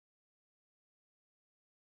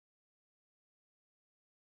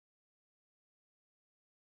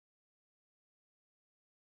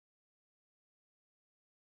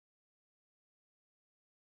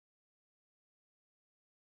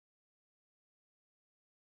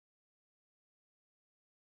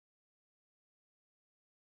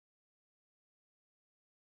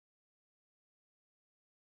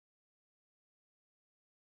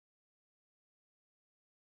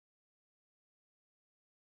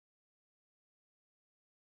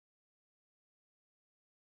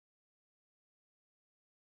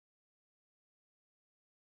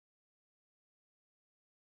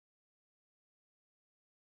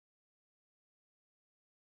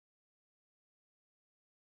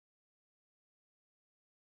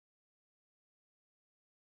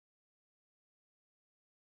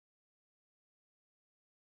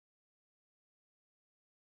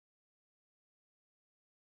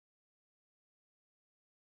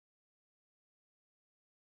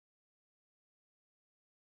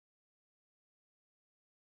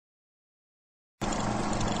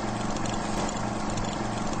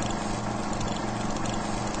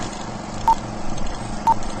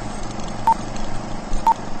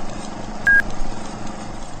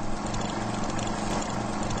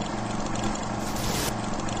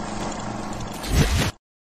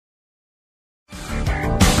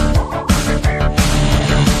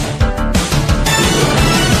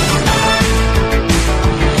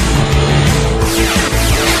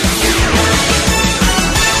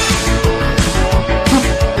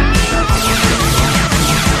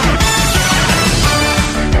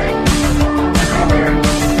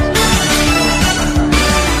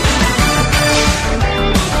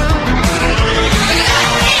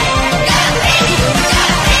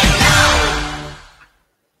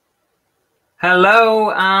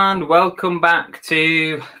Hello and welcome back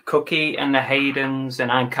to Cookie and the Haydens, and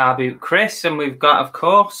I'm Car Boot Chris, and we've got, of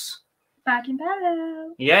course, Back in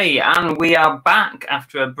Bello. Yay, and we are back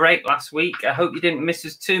after a break last week. I hope you didn't miss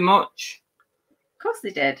us too much. Of course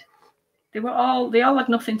they did. They all had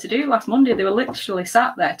nothing to do last Monday. They were literally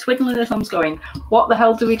sat there twiddling their thumbs going, what the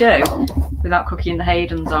hell do we do without Cookie and the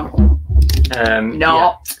Haydens on?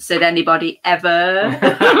 Not said anybody ever.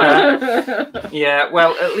 Yeah,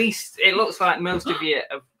 well, at least it looks like most of you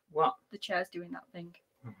have what? The chair's doing that thing.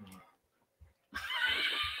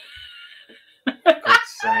 God's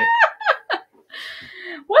sake.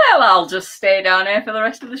 Well, I'll just stay down here for the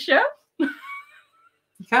rest of the show. You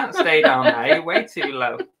can't stay down there, you're way too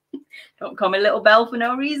low. Don't call me Little Bell for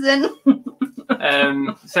no reason.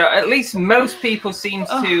 So at least most people seem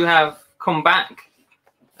to have come back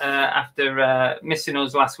after missing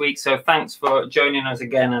us last week. So thanks for joining us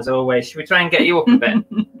again, as always. Should we try and get you up a bit?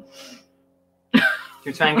 Should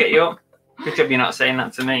we try and get you up? Good job you're not saying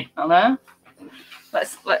that to me. I know.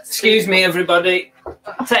 Let's Excuse me, everybody.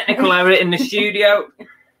 Technical error in the studio.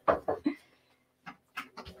 And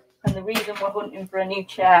the reason we're hunting for a new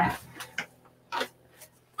chair.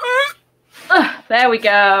 There we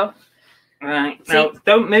go. Right. Now,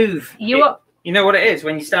 don't move. You know what it is?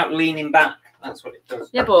 When you start leaning back, that's what it does.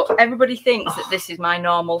 Yeah, but everybody thinks that this is my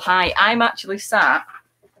normal height. I'm actually sat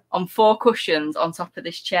on 4 cushions on top of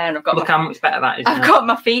this chair, and I've got how much better that is. I've got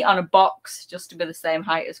my feet on a box just to be the same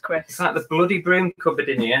height as Chris. It's like the bloody broom cupboard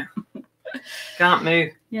in here. Can't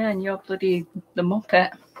move. Yeah, and you're bloody the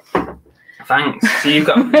Muppet. Thanks. So you've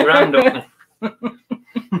got your hand up me.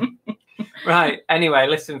 Right. Anyway,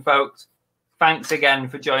 listen, folks. Thanks again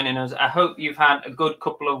for joining us. I hope you've had a good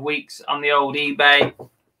couple of weeks on the old eBay,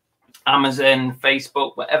 Amazon,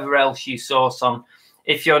 Facebook, whatever else you source on.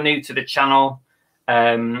 If you're new to the channel,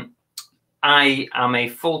 I am a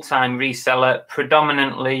full-time reseller,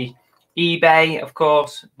 predominantly eBay, of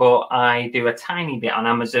course, but I do a tiny bit on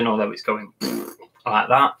Amazon, although it's going like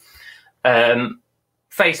that.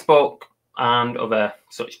 Facebook and other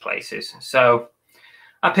such places. So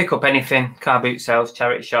I pick up anything, car boot sales,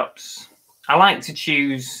 charity shops. I like to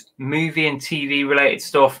choose movie and TV related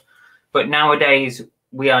stuff, but nowadays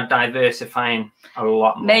we are diversifying a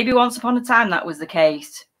lot more. Maybe once upon a time that was the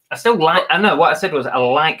case. I know what I said was I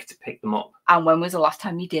like to pick them up. And when was the last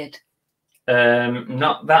time you did?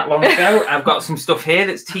 Not that long ago. I've got some stuff here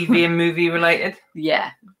that's TV and movie related.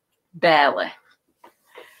 Yeah, barely.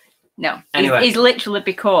 No, anyway, he's literally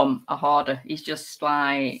become a hoarder. He's just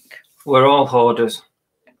like... We're all hoarders.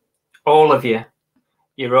 All of you.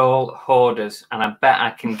 You're all hoarders, and I bet I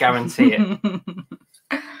can guarantee it.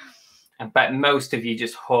 I bet most of you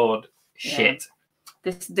just hoard shit.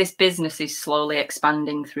 This business is slowly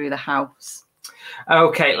expanding through the house.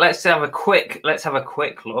 Okay, let's have a quick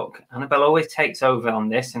look. Annabelle always takes over on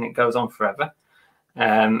this, and it goes on forever.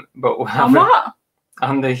 But we'll have what?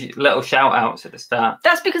 On the little shout outs at the start.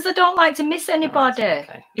 That's because I don't like to miss anybody.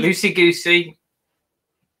 Okay. Lucy Goosey.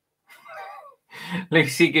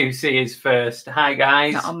 Lucy Goosey is first. Hi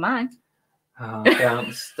guys. Not on mine. Oh,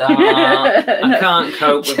 don't start. I can't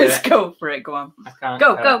cope with it. Just go for it. Go on. I can't.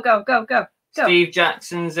 Go. Steve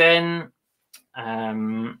Jackson's in.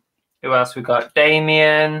 Who else we got?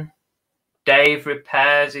 Damien. Dave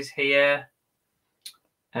Repairs is here.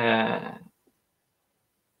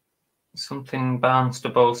 Something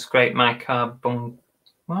Barnstable. Scrape my car. Bung.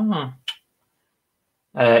 Wow.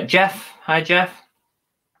 Jeff. Hi, Jeff.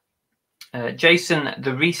 Jason,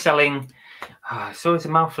 the reselling. Oh, it's always a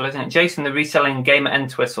mouthful, isn't it? Jason, the reselling gamer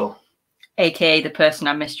Entwistle. AKA the person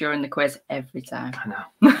I missed during the quiz every time. I know.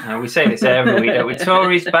 We say this every week, don't we?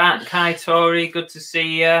 Tori's back. Hi, Tori. Good to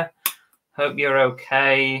see you. Hope you're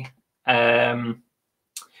okay. Leanne.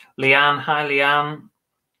 Hi, Leanne.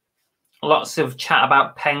 Lots of chat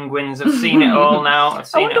about penguins. I've seen it all now.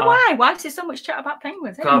 I wonder why. Why is there so much chat about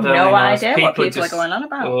penguins? I have no idea what people are going on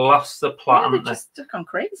about. Lost the plot. Yeah, they've just gone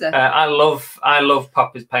crazy. I love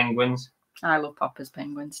Popper's Penguins. I love Popper's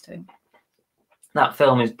Penguins too. That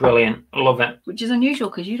film is brilliant. I love it. Which is unusual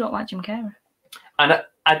because you don't like Jim Carrey. And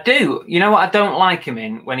I do. You know what I don't like him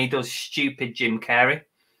in? When he does stupid Jim Carrey.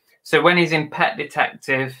 So when he's in Pet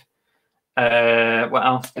Detective, what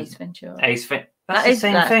else? Ace Ventura. That's the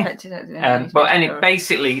same thing. But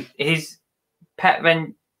basically, his Pet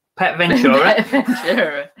Ventura. Pet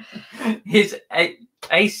Ventura. His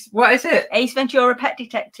Ace. What is it? Ace Ventura, Pet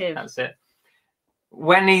Detective. That's it.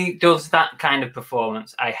 When he does that kind of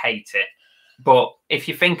performance, I hate it. But if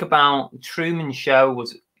you think about Truman Show,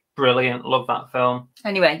 was brilliant. Love that film.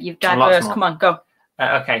 Anyway, you've diverse. Come on, go.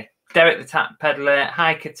 Okay. Derek the Tap Peddler.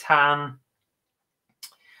 Hi, Catan.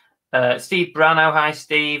 Steve Brano, hi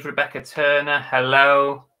Steve. Rebecca Turner,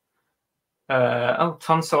 hello.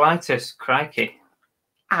 Tonsillitis, crikey.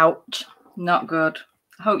 Ouch, not good.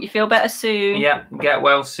 I hope you feel better soon. Yeah, get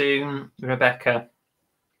well soon, Rebecca.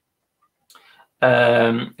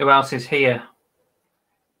 Who else is here?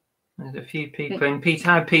 There's a few people in. Peter,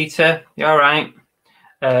 hi Peter, you all right?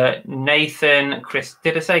 Nathan, Chris,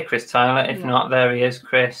 did I say Chris Tyler? If not, there he is,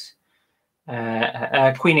 Chris.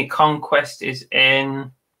 Queenie Conquest is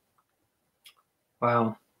in.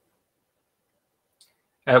 Wow.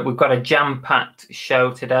 We've got a jam-packed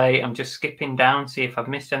show today. I'm just skipping down, see if I've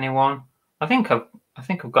missed anyone. I think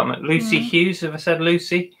I've got Lucy Hughes. Have I said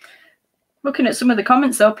Lucy? Looking at some of the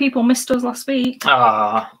comments, though, people missed us last week.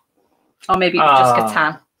 Ah. Or maybe it was just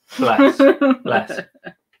Catan. Bless.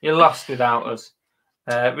 You're lost without us.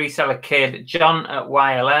 Reseller Kid, John at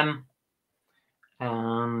YLM,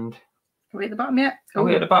 and are we at the bottom yet? Are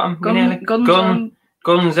we at the bottom?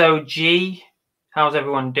 Gunzo G. How's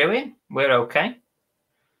everyone doing? We're okay.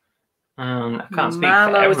 I can't speak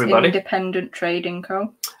for everybody. Independent Trading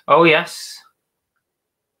Co. Oh yes.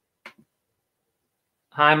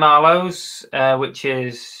 Hi Marlowe's, which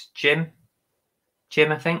is Jim.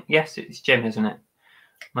 Jim, I think. Yes, it's Jim, isn't it?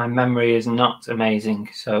 My memory is not amazing,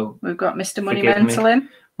 so we've got Mr. Monumental in.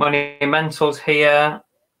 Monumental's here,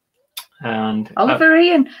 and Oliver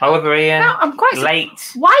Ian. Now, I'm quite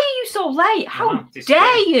late. Why are you so late? How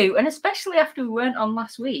dare you? And especially after we weren't on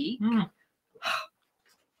last week.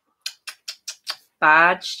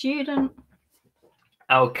 Bad student.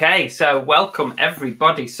 Okay, so welcome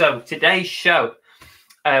everybody. So today's show,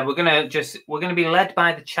 we're gonna be led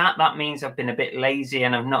by the chat. That means I've been a bit lazy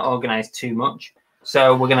and I've not organised too much.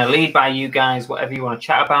 So we're going to lead by you guys, whatever you want to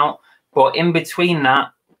chat about. But in between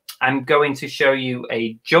that, I'm going to show you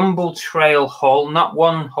a Jumble Trail haul. Not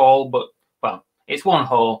one haul, but, well, it's one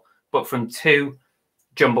haul, but from 2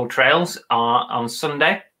 Jumble Trails on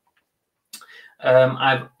Sunday.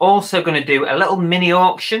 I'm also going to do a little mini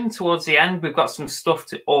auction towards the end. We've got some stuff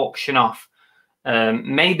to auction off.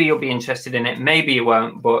 Maybe you'll be interested in it. Maybe you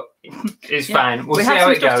won't, but it's fine. We'll see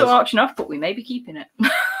how it goes. We have some stuff to auction off, but we may be keeping it.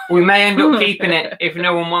 We may end up keeping it if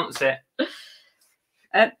no one wants it.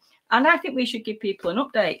 And I think we should give people an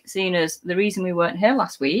update, seeing as the reason we weren't here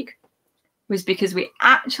last week was because we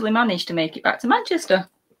actually managed to make it back to Manchester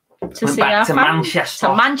to see our family.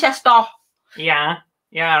 To Manchester. Yeah,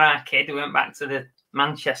 our kid. We went back to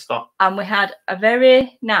Manchester. And we had a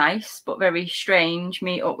very nice but very strange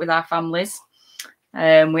meet up with our families.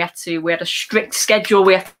 We had a strict schedule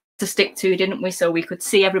we had to stick to, didn't we? So we could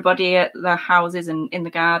see everybody at their houses and in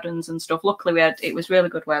the gardens and stuff. Luckily, it was really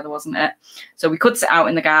good weather, wasn't it? So we could sit out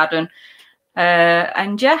in the garden,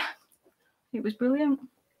 and yeah, it was brilliant.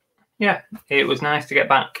 Yeah, it was nice to get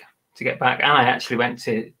back. And I actually went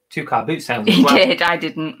to 2 car boot sales as well. You did. I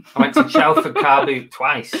didn't. I went to Chelford car boot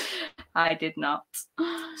twice. I did not.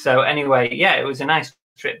 So anyway, yeah, it was a nice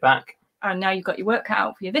trip back. And now you've got your work cut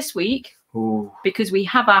out for you this week. Ooh. Because we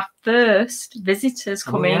have our first visitors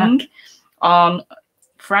coming on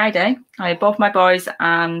Friday. I had both my boys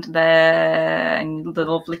and the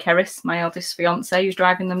lovely Keris, my eldest fiance, who's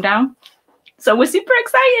driving them down. So we're super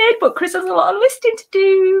excited, but Chris has a lot of listing to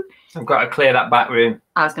do. I've got to clear that back room.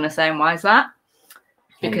 I was going to say, and why is that?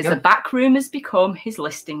 Because the back room has become his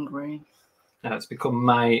listing room. That's become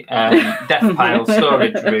my death pile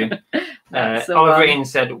storage room. Oliver Ian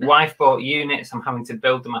said, wife bought units. I'm having to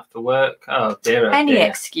build them after work. Oh, dear. Any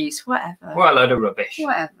excuse, whatever. What a load of rubbish.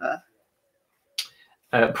 Whatever.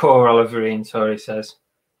 Poor Oliver Ian, sorry, says.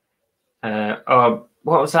 What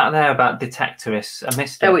was that there about detectorists? I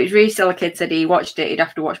missed it. Oh, it was Reseller Kid said he watched it. He'd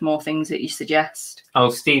have to watch more things that you suggest.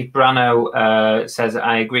 Oh, Steve Brano says,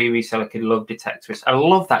 I agree, Reseller Kid loved detectorists. I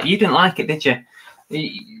love that. You didn't like it, did you?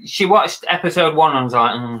 She watched episode 1 and was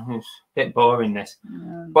like, it's a bit boring, this.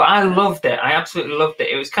 But I loved it. I absolutely loved it.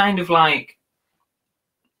 It was kind of like,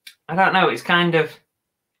 I don't know, it's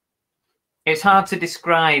hard to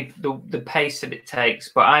describe the pace that it takes,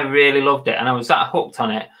 but I really loved it. And I was that hooked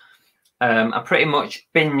on it. I pretty much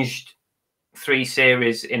binged 3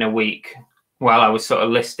 series in a week while I was sort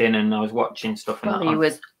of listing and I was watching stuff. While you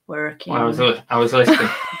was working. I was listing.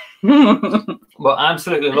 But I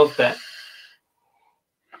absolutely loved it.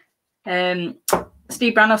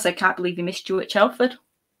 Steve Brano said, can't believe he missed you at Chelford.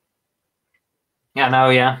 Yeah, I know,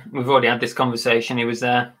 yeah. We've already had this conversation. He was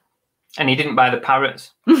there. And he didn't buy the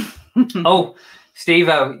parrots. Oh,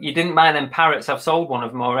 Steve-o, you didn't buy them parrots. I've sold one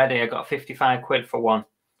of them already. I got 55 quid for one.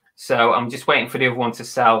 So I'm just waiting for the other one to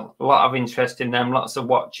sell. A lot of interest in them, lots of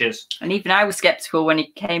watchers. And even I was sceptical when he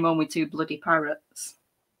came home with 2 bloody parrots.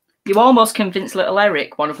 You almost convinced little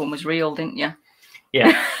Eric one of them was real, didn't you?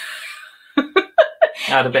 Yeah.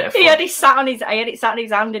 had a bit of fun. I had it sat on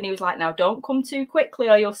his hand, and he was like, "Now don't come too quickly,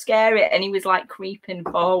 or you'll scare it." And he was like creeping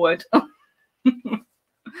forward.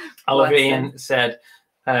 Ian said,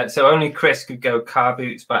 "So only Chris could go car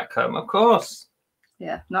boots back home." Of course.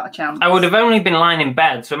 Yeah, not a chance. I would have only been lying in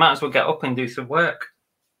bed, so I might as well get up and do some work.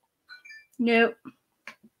 Nope.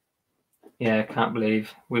 Yeah, I can't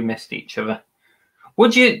believe we missed each other.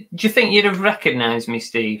 Do you think you'd have recognised me,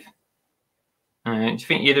 Steve? Do you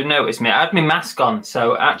think you'd have noticed me? I had my mask on,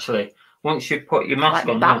 so actually, once you put your mask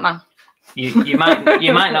on, Batman. You might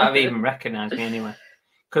not have even recognised me anyway.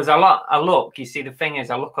 Because I look. You see, the thing is,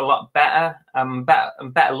 I look a lot better. I'm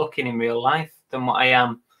better looking in real life than what I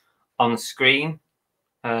am on screen.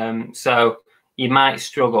 So you might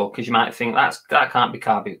struggle because you might think that can't be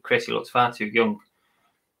car boot Chris. He looks far too young.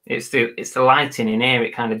 It's the lighting in here.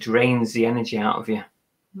 It kind of drains the energy out of you.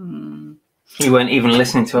 You weren't even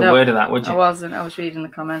listening to a word of that, would you? I wasn't. I was reading the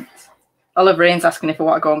comments. Oliver Ian's asking if I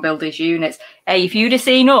want to go and build his units. Hey, if you'd have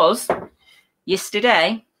seen us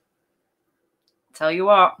yesterday, tell you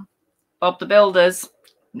what, Bob the Builders,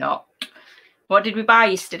 no. What did we buy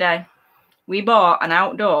yesterday? We bought an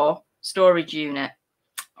outdoor storage unit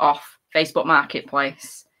off Facebook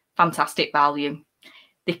Marketplace. Fantastic value.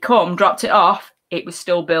 They dropped it off. It was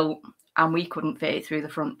still built, and we couldn't fit it through the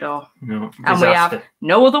front door. No, and we have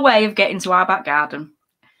no other way of getting to our back garden.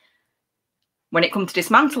 When it come to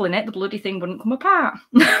dismantling it, the bloody thing wouldn't come apart.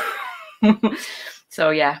 So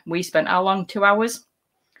yeah, we spent how long? 2 hours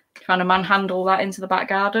trying to manhandle that into the back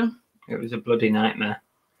garden. It was a bloody nightmare.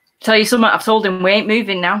 Tell you something, I've told him we ain't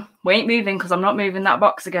moving now. We ain't moving because I'm not moving that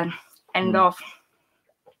box again. End of.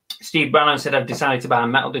 Steve Brown said I've decided to buy a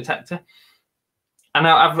metal detector. I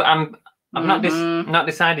know I'm not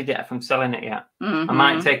decided yet if I'm selling it yet. I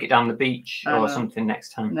might take it down the beach or something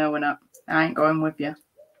next time. No, we're not. I ain't going with you.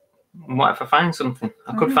 What if I find something?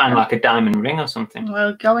 I could find like a diamond ring or something.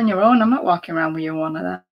 Well, go on your own. I'm not walking around with you one of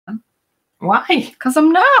them. Why? Because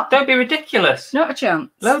I'm not. Don't be ridiculous. Not a chance.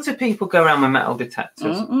 Loads of people go around with metal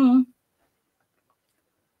detectors.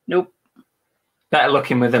 Nope. Better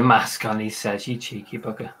looking with a mask on, he says. You cheeky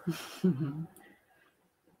bugger.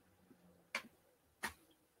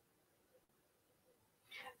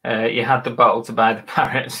 You had the bottle to buy the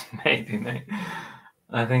parrots, maybe, mate.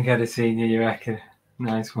 I think I'd have seen you reckon.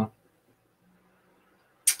 Nice one.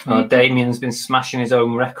 Oh, Damien's been smashing his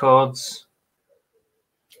own records.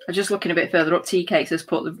 I'm just looking a bit further up. TK has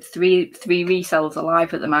put the three resellers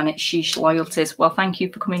alive at the man. It's Sheesh Loyalties. Well, thank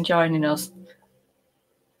you for coming joining us.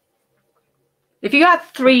 If you had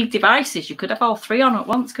 3 devices, you could have all 3 on at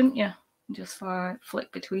once, couldn't you? Just like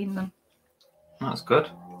flick between them. That's good.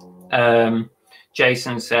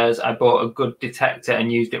 Jason says, I bought a good detector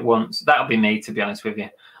and used it once. That'll be me, to be honest with you.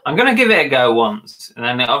 I'm going to give it a go once.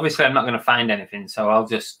 And then obviously I'm not going to find anything. So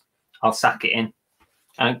I'll sack it in.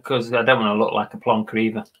 Because I don't want to look like a plonker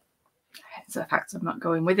either. It's the fact I'm not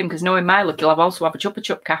going with him. Because knowing my look, he'll also have a Chupa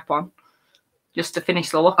Chup cap on. Just to finish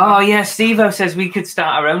the look. Oh, yeah. Steve-O says we could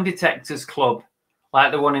start our own detectors club.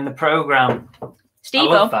 Like the one in the programme. Steve-O,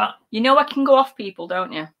 I love that. You know I can go off people,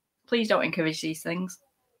 don't you? Please don't encourage these things.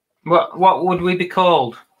 What would we be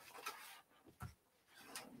called?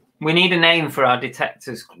 We need a name for our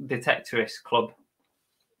detectorist club.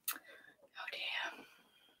 Oh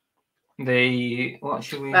dear. What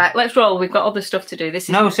should we? Right, let's roll. We've got other stuff to do. This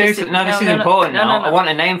is seriously. This is important. No. I want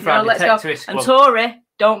a name for our detectorist club. And Tori,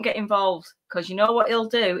 don't get involved because you know what he'll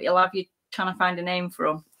do. He'll have you trying to find a name for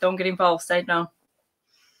him. Don't get involved. Say no.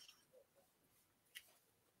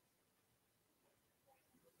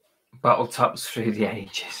 Bottle tops through the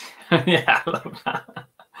ages. Yeah, I love that.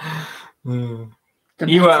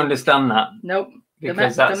 You won't understand that. Nope.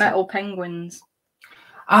 Because the metal penguins.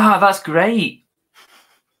 Ah, that's great.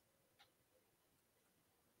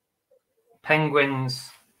 Penguins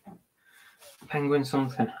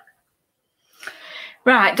something.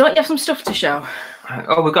 Right, don't you have some stuff to show?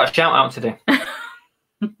 Oh, we've got a shout out to do.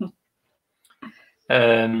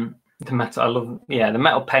 The metal, I love, the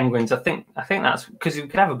metal penguins. I think that's because we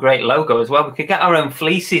could have a great logo as well. We could get our own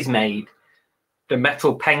fleeces made, the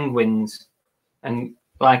metal penguins, and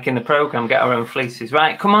like in the program, get our own fleeces.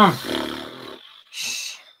 Right, come on.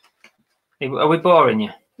 Shh. Are we boring you?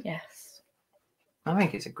 Yes. I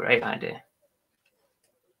think it's a great idea.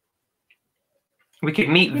 We could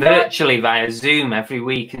meet virtually via Zoom every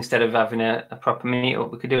week instead of having a proper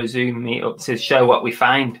meetup. We could do a Zoom meetup to show what we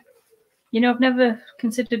find. You know, I've never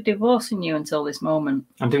considered divorcing you until this moment.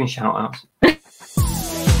 I'm doing shout-outs.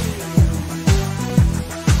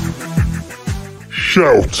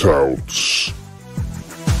 Shout-outs.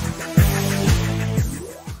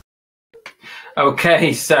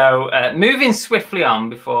 Okay, so moving swiftly on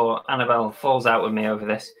before Annabelle falls out with me over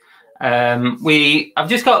this. I've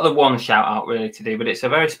just got the one shout out really to do, but it's a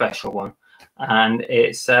very special one, and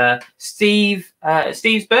it's Steve's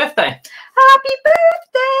birthday. Happy birthday!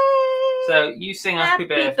 So you sing happy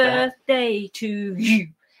birthday. Happy birthday to you.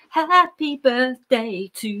 Happy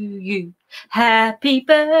birthday to you. Happy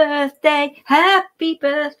birthday. Happy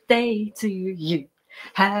birthday to you.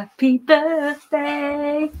 Happy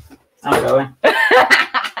birthday. I'm going.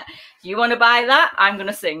 You want to buy that? I'm going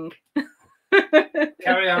to sing.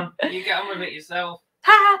 Carry on. You get on with it yourself.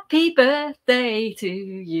 Happy birthday to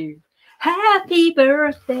you. Happy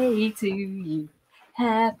birthday to you.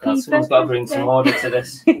 Happy God, someone's got to bring some order to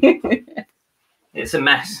this. It's a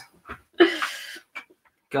mess.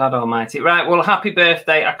 God almighty. Right, well, happy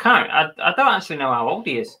birthday. I don't actually know how old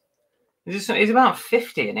he is. He's about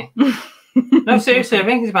 50, isn't he? No, seriously, I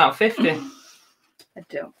think he's about 50. I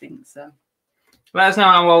don't think so. Let us know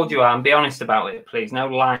how old you are and be honest about it, please. No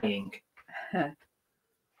lying. I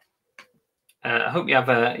hope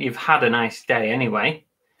you've had a nice day anyway.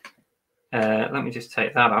 Let me just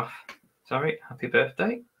take that off. Sorry, happy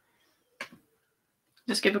birthday.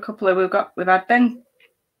 Just give a couple of we've had Ben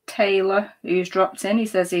Taylor who's dropped in. He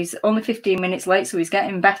says he's only 15 minutes late, so he's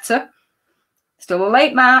getting better. Still a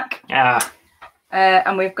late mark. Ah.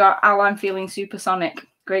 And we've got Al, I'm feeling supersonic.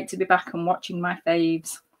 Great to be back and watching my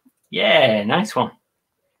faves. Yeah, nice one.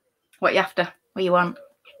 What you after? What you want?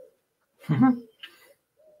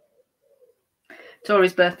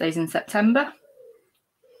 Tori's birthday's in September.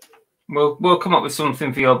 We'll come up with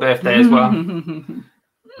something for your birthday as well.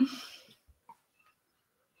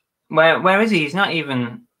 Where is he? He's not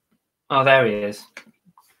even. Oh, there he is.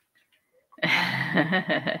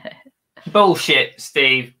 Bullshit,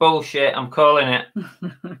 Steve. Bullshit. I'm calling it.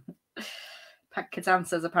 Pat Katan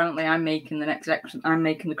says apparently I'm making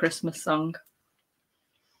the Christmas song.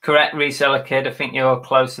 Correct, reseller kid. I think you're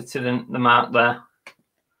closer to the mark there.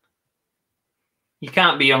 You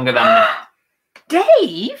can't be younger than me.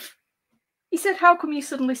 Dave? He said, how come you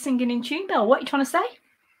suddenly singing in tune, Belle? What are you trying to say?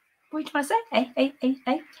 What are you trying to say?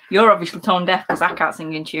 Hey. You're obviously tone deaf because I can't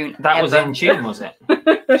sing in tune. That was in tune, was it?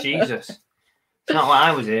 Jesus. It's not what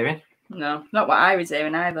I was hearing. No, not what I was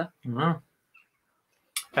hearing either. No.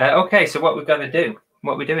 Okay, so what we've got to do?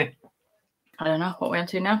 What are we doing? I don't know. What are we on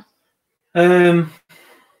to now?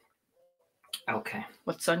 Okay.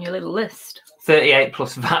 What's on your little list? 38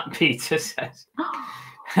 plus VAT, Peter says.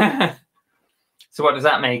 So what does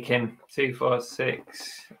that make him? 2, 4,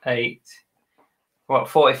 6, 8. What,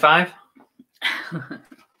 45?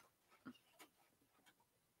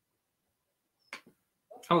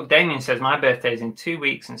 Oh, Damien says my birthday's in 2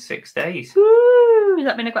 weeks and 6 days. Woo! Does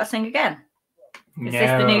that mean I've got to sing again? Is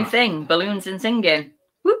this the new No. thing? Balloons and singing?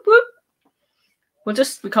 Whoop, whoop. We'll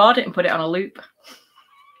just record it and put it on a loop.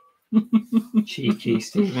 Cheeky,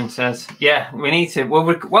 Stephen says. Yeah, we need to. Well,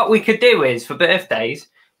 what we could do is, for birthdays,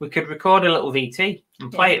 we could record a little VT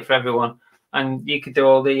and play it for everyone. And you could do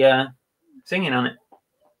all the singing on it.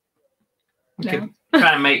 We could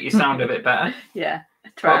try and make you sound a bit better. Yeah.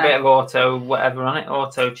 Put a bit of auto whatever on it,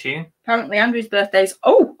 auto tune. Apparently Andrew's birthday's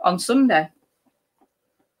on Sunday.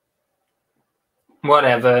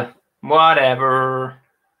 Whatever. Okay.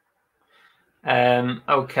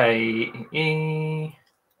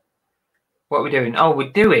 What are we doing? Oh, we're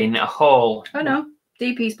doing a haul. Oh no.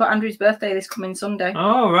 DP's put Andrew's birthday this coming Sunday.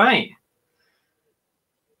 Oh, right.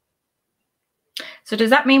 So does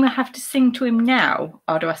that mean I have to sing to him now,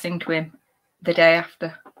 or do I sing to him the day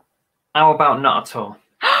after? How about not at all?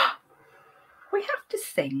 We have to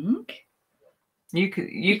sing. You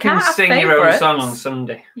can can't sing have your own favourites. song on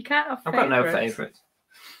Sunday. You can't have I've got no favourites.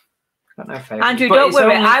 favourites. Andrew, But don't it's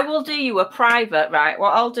worry. only- I will do you a private, right?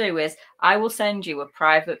 What I'll do is I will send you a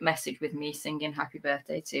private message with me singing happy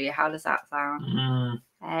birthday to you. How does that sound?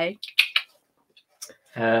 Hey?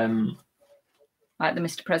 Like the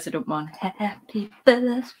Mr. President one. Happy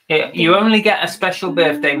birthday. You only get a special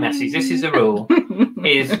birthday message. This is the rule.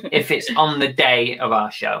 Is if it's on the day of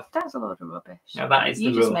our show. That's a load of rubbish. No, that is You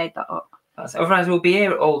the just rule. made that up. Otherwise, we'll be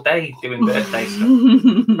here all day doing birthday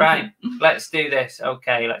stuff. Right, let's do this.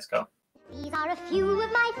 Okay, let's go. These are a few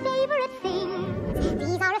of my favorite things.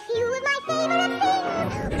 These are a few of my favorite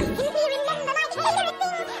things. Can you remember my favorite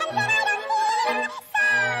things? And then I don't feel so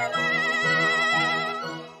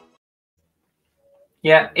much.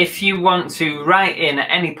 Yeah, if you want to write in at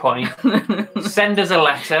any point, send us a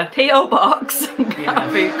letter. P.O. Box.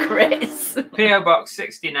 Carboot Chris. P.O. Box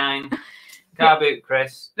 69, Carboot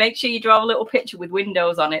Chris. Make sure you draw a little picture with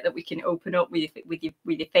windows on it that we can open up with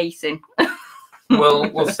your face in.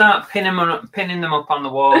 We'll start pinning them up on the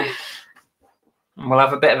wall, and we'll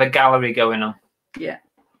have a bit of a gallery going on. Yeah.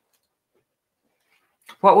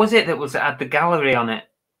 What was it that had the gallery on it?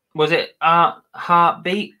 Was it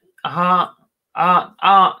Heartbeat? Heartbeat?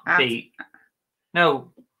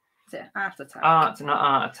 No. Is it Heart Attack? Not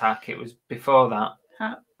Art Attack. It was before that.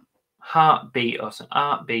 Heartbeat or something.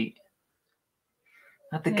 Heartbeat.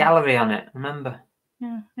 Had the gallery on it. Remember?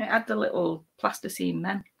 Yeah. It had the little plasticine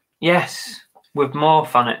men. Yes, with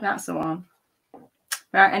morph on it. That's the one.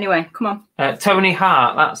 Right. Anyway, come on. Tony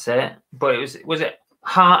Hart. That's it. But it was it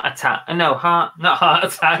Heart Attack? No, not Heart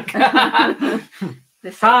Attack.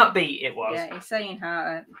 Heartbeat. It was. Yeah, he's saying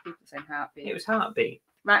heart. People saying heartbeat. It was Heartbeat.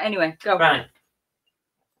 Right. Anyway, go. Right.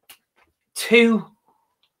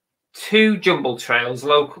 Two jumble trails,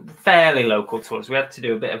 fairly local to us. We had to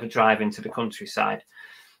do a bit of a drive into the countryside,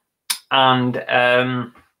 and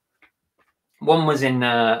one was in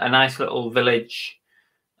a nice little village,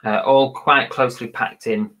 all quite closely packed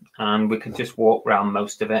in, and we could just walk around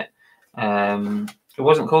most of it. It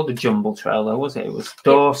wasn't called the Jumble Trail, though, was it? It was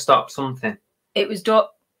Doorstop something. It was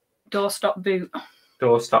Doorstop Boot.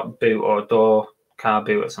 Doorstop Boot or Door Car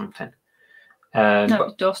Boot or something. No, it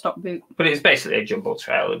was Doorstop Boot. But it's basically a jumble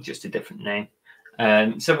trail, just a different name.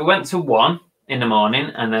 So we went to one in the morning,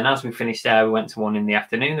 and then as we finished there, we went to one in the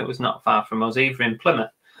afternoon that was not far from us either, in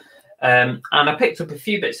Plymouth. And I picked up a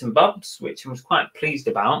few bits and bobs, which I was quite pleased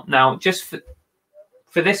about. Now, just for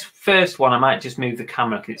this first one, I might just move the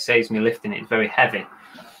camera because it saves me lifting it. It's very heavy.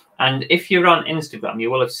 And if you're on Instagram, you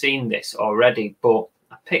will have seen this already, but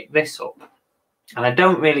I picked this up. And I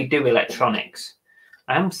don't really do electronics.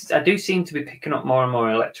 I do seem to be picking up more and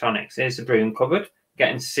more electronics. Here's the broom cupboard.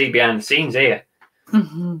 Getting to see behind the scenes here.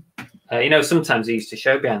 Mm-hmm. You know, sometimes they used to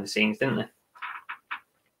show behind the scenes, didn't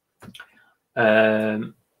they?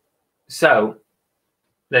 So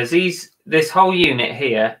there's this whole unit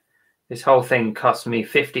here. This whole thing cost me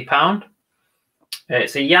 £50.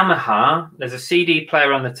 It's a Yamaha. There's a CD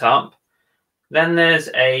player on the top. Then there's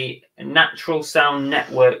a natural sound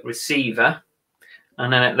network receiver.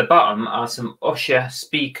 And then at the bottom are some Usher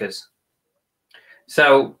speakers.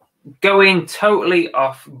 So going totally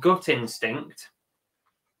off gut instinct,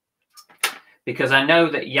 because I know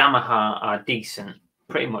that Yamaha are decent,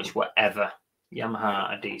 pretty much whatever. Yamaha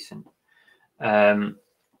are decent. I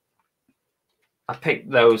picked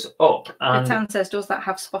those up. And the town says, does that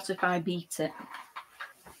have Spotify Beat It?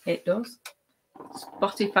 It does.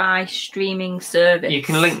 Spotify streaming service. You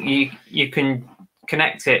can link, you can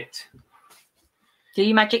connect it. Do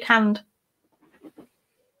you magic hand?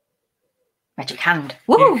 Magic hand.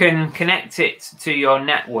 Woo! You can connect it to your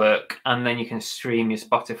network, and then you can stream your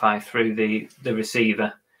Spotify through the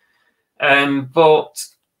receiver. But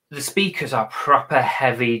the speakers are proper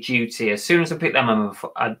heavy duty. As soon as I picked them up,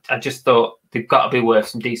 I just thought they've got to be worth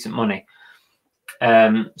some decent money.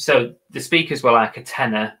 So the speakers were like a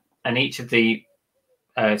tenner, and each of the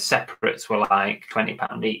separates were like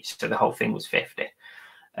 £20 each. So the whole thing was 50.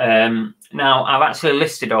 Now I've actually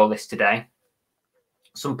listed all this today.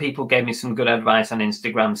 Some people gave me some good advice on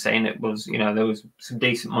Instagram saying it was, you know, there was some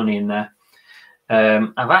decent money in there.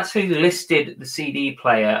 I've actually listed the CD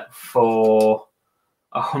player for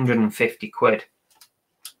 150 quid.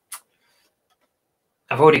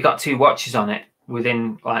 I've already got 2 watches on it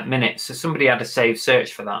within like minutes. So somebody had a saved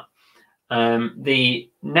search for that. The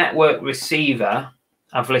network receiver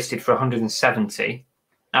I've listed for 170.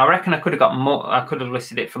 Now, I reckon I could have got more. I could have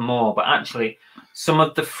listed it for more, but actually some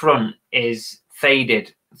of the front is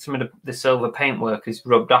faded. Some of the silver paintwork is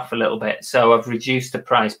rubbed off a little bit. So I've reduced the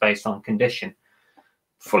price based on condition.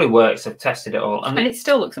 Fully works. I've tested it all. And it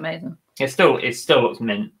still looks amazing. It still looks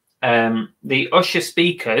mint. The Usher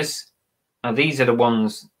speakers, now these are the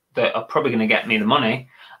ones that are probably going to get me the money.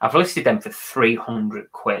 I've listed them for 300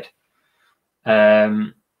 quid.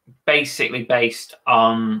 Basically based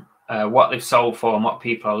on what they've sold for and what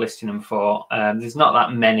people are listing them for. There's not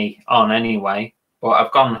that many on anyway, but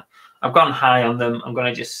I've gone high on them. I'm going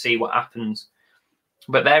to just see what happens.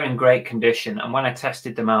 But they're in great condition, and when I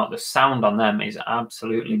tested them out, the sound on them is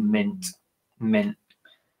absolutely mint.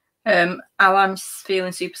 Alan's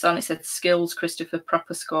feeling supersonic said skills, Christopher,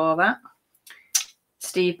 proper score that.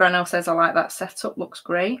 Steve Brennell says I like that setup, looks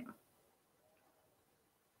great.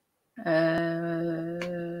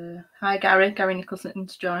 Hi Gary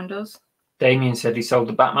Nicholson's joined us. Damien said he sold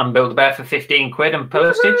the Batman Build-A-Bear for 15 quid and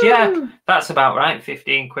postage. Yeah, that's about right,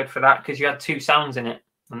 15 quid for that, because you had 2 sounds in it,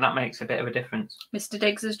 and that makes a bit of a difference. Mr.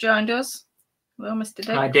 Diggs has joined us. Well, Mr. Diggs.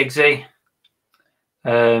 Hi Diggsy.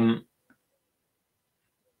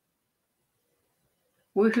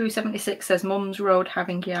 Woohoo76 says Mum's Road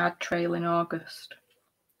having yard trail in August.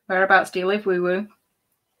 Whereabouts do you live, Woo Woo?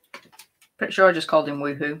 Pretty sure I just called him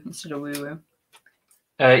Woohoo instead of Woo Woo.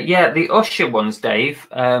 Yeah, the Usher ones, Dave.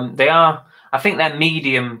 They are. I think they're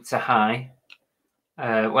medium to high.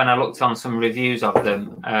 When I looked on some reviews of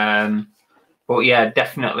them, but yeah,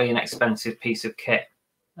 definitely an expensive piece of kit.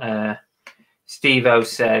 Steve-O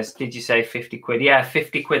says, "Did you say 50 quid?" Yeah,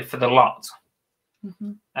 50 quid for the lot.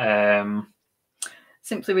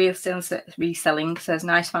 Simply Reselling says,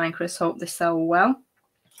 "Nice find, Chris. Hope they sell well."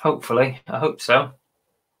 Hopefully, I hope so.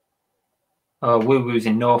 Oh, Woo Woo's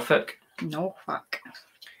in Norfolk. Norfolk.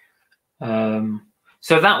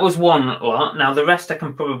 So that was one lot. Now the rest I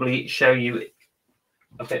can probably show you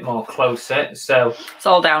a bit more closer. So it's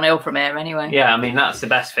all downhill from here anyway. Yeah, I mean that's the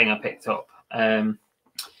best thing I picked up.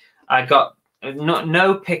 I got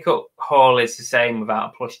no pickup haul is the same without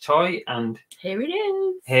a plush toy, and here it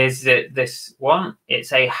is. Here's this one.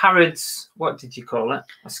 It's a Harrods. What did you call it?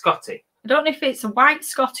 A Scotty. I don't know if it's a white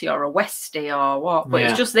Scotty or a Westie or what, but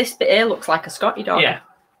it's just this bit here looks like a Scotty dog. Yeah.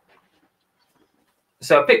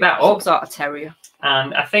 So I picked that up. Sort of terrier.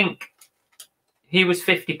 And I think he was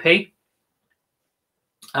 50p.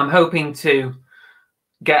 I'm hoping to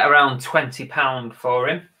get around £20 for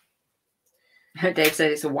him. Dave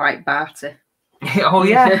said it's a white Barty. Oh,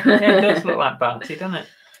 yeah. Yeah, it does look like Barty, doesn't it?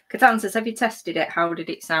 Catan says, have you tested it? How did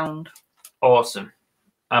it sound? Awesome.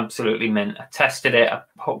 Absolutely mint. I tested it. I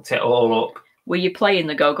hooked it all up. Were you playing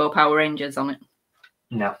the Go-Go Power Rangers on it?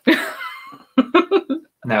 No.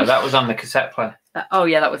 No, that was on the cassette player. Oh,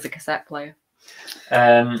 yeah, that was the cassette player.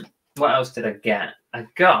 What else did I get? I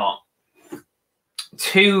got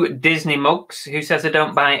 2 Disney mugs. Who says I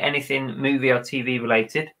don't buy anything movie or TV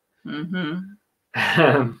related?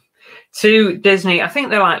 2 Disney, I think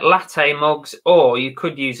they're like latte mugs, or you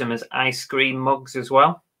could use them as ice cream mugs as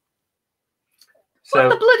well. So,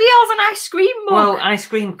 what the bloody hell's an ice cream mug? Well, ice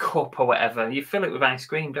cream cup or whatever. You fill it with ice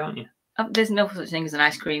cream, don't you? There's no such thing as an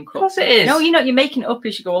ice cream cup. Of course it is. No, you're making it up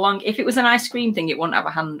as you go along. If it was an ice cream thing, it wouldn't have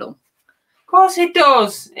a handle. Of course it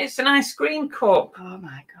does. It's an ice cream cup. Oh,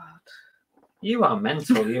 my God. You are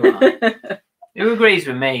mental, you are. Who agrees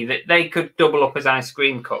with me that they could double up as ice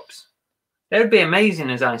cream cups? They would be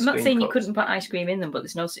amazing as ice cream cups. I'm not saying you couldn't put ice cream in them, but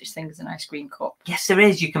there's no such thing as an ice cream cup. Yes, there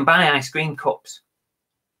is. You can buy ice cream cups.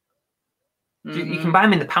 You can buy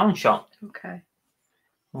them in the pound shop. Okay.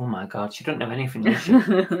 Oh my God, she doesn't know anything, does she?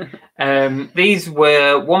 These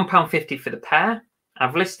were £1.50 for the pair.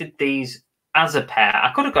 I've listed these as a pair.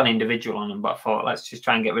 I could have gone individual on them, but I thought let's just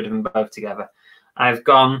try and get rid of them both together. I've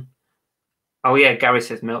gone. Oh yeah, Gary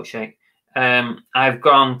says milkshake. I've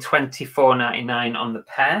gone $24.99 on the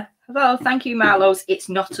pair. Well, thank you, Marlowe's. It's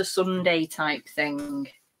not a Sunday type thing.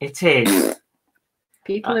 It is.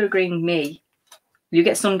 People are agreeing with me. You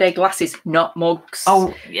get Sunday glasses, not mugs.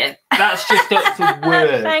 Oh, yeah. That's just a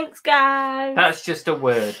word. Thanks, guys. That's just a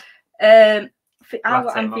word. I'm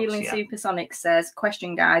mugs, feeling yeah. Supersonic says,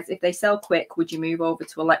 question, guys, if they sell quick, would you move over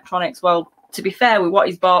to electronics? Well, to be fair, with what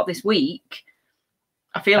he's bought this week,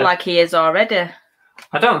 I feel like he is already.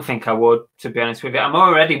 I don't think I would, to be honest with you. I'm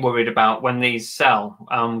already worried about when these sell.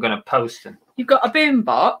 I'm going to post them. You've got a boom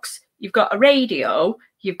box. You've got a radio.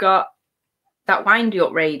 You've got that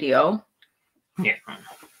windy-up radio. Yeah.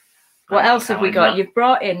 What else have we got? You've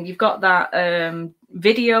got that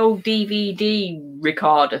video DVD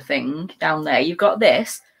recorder thing down there. You've got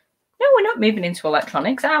this. No, we're not moving into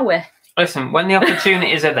electronics, are we? Listen, when the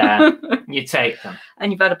opportunities are there, you take them.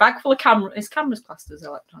 And you've had a bag full of cameras. Is cameras classed as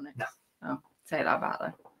electronics? No. Oh, say that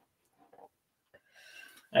about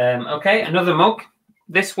them. Okay, another mug.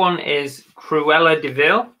 This one is Cruella de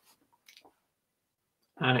Vil.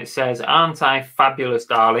 And it says, aren't I fabulous,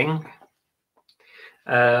 darling?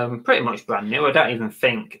 Pretty much brand new. I don't even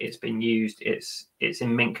think it's been used. It's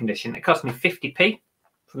in mint condition. It cost me 50p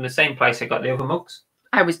from the same place I got the other mugs.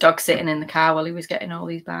 I was dog sitting in the car while he was getting all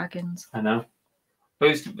these bargains. I know. A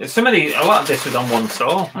lot of this was on one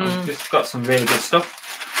store. I've just got some really good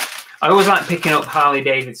stuff. I always like picking up Harley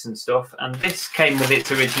Davidson stuff, and this came with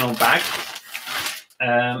its original bag.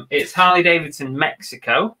 It's Harley Davidson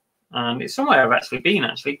Mexico, and it's somewhere I've actually been,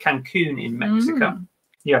 Cancun in Mexico.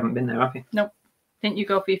 You haven't been there, have you? Nope. Didn't you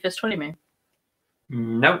go for your first honeymoon?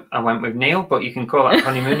 Nope, I went with Neil, but you can call that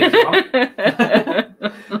honeymoon if you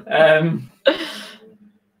want.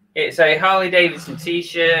 It's a Harley Davidson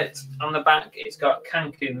t-shirt. On the back, it's got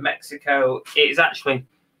Cancun, Mexico. It's actually,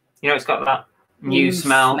 it's got that new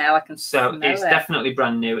smell. So it's definitely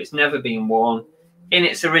brand new. It's never been worn. In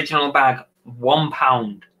its original bag, £1.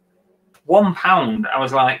 £1. I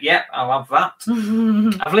was like, yep, I'll have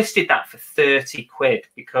that. I've listed that for 30 quid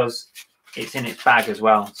because it's in its bag as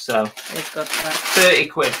well. So it's good for that. 30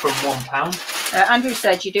 quid from £1. Andrew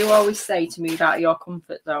said, you do always say to move out of your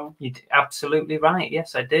comfort zone. You're absolutely right.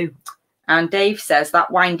 Yes, I do. And Dave says that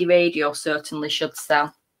windy radio certainly should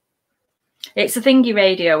sell. It's a thingy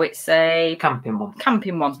radio. It's a camping one.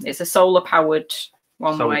 Camping one. It's a solar powered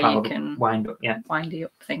one where you can wind up. Yeah. Wind it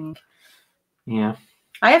up thing. Yeah.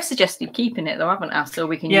 I have suggested keeping it though, haven't I? So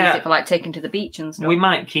we can use it for like taking to the beach and stuff. We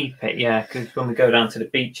might keep it, yeah, because when we go down to the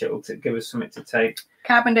beach, it'll give us something to take.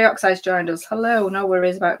 Carbon Dioxide's joined us. Hello, no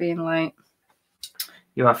worries about being late.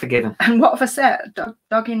 You are forgiven. And what have I said?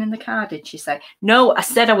 Dogging in the car, did she say? No, I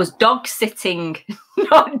said I was dog sitting,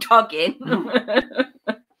 not dogging.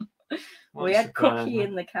 We had Cookie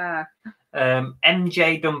in the car.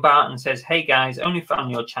 MJ Dumbarton says, hey guys, only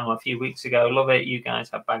found your channel a few weeks ago. Love it. You guys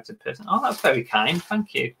have bags of person. Oh, that's very kind.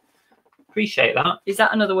 Thank you. Appreciate that. Is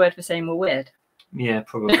that another word for saying we're weird? Yeah,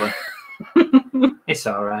 probably. It's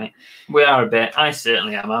all right. We are a bit. I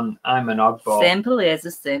certainly am. I'm an oddball. Simple is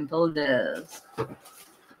as simple does.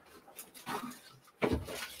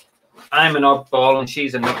 I'm an oddball and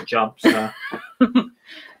she's a nut job. So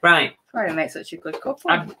right. Why do I make such a good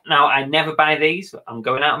couple? Now, I never buy these. I'm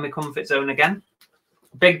going out of my comfort zone again.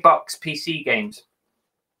 Big box PC games.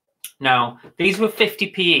 Now, these were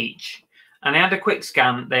 50p each. And I had a quick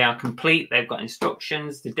scan. They are complete. They've got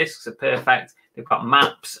instructions. The discs are perfect. They've got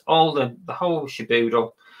maps. All the whole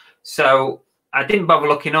shaboodle. So I didn't bother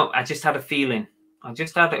looking up. I just had a feeling. I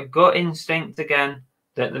just had a gut instinct again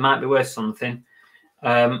that they might be worth something.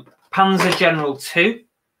 Panzer General 2.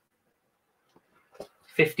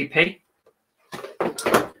 50p.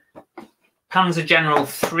 Panzer General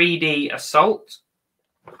 3D Assault.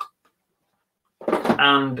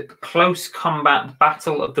 And Close Combat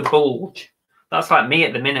Battle of the Bulge. That's like me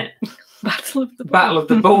at the minute. Battle of the Bulge. Battle of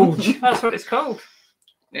the Bulge. That's what it's called.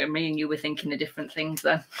 Yeah, me and you were thinking of different things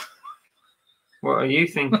then. What are you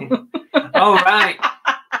thinking? Oh, right.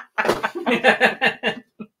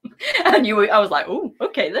 And I was like, oh,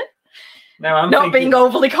 okay then. No, I'm not being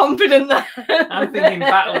overly confident there. I'm thinking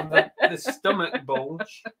Battle of the Stomach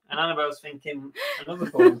Bulge, and Annabelle's thinking another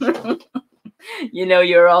bulge. You know,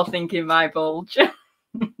 you're all thinking my bulge.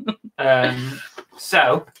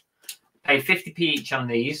 So, pay 50p each on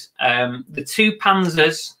these. The two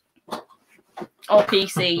Panzers. All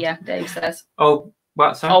PC, yeah, Dave says. Oh,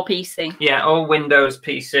 what? Sorry? All PC. Yeah, all Windows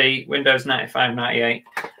PC, Windows 95, 98.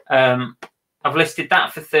 I've listed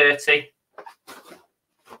that for 30.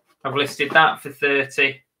 I've listed that for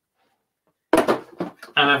 30. And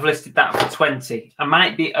I've listed that for 20. I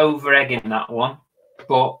might be over-egging that one,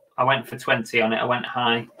 but I went for 20 on it. I went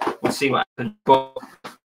high. We'll see what happens. But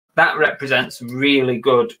that represents a really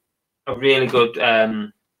good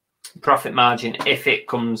profit margin if it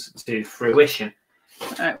comes to fruition.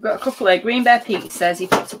 Right, we've got a couple of. Green Bear Pete says he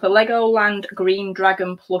picked up a Legoland Green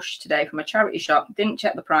Dragon plush today from a charity shop. Didn't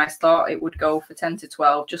check the price, thought it would go for 10 to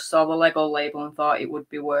 12. Just saw the Lego label and thought it would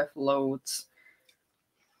be worth loads.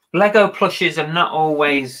 Lego plushes are not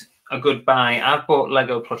always a good buy. I've bought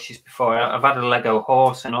Lego plushes before. I've had a Lego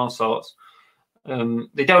horse and all sorts.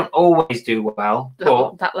 They don't always do well.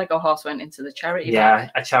 But that Lego horse went into the charity. Yeah,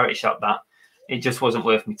 a charity shop that. It just wasn't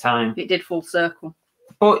worth my time. It did full circle.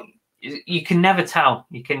 But you can never tell.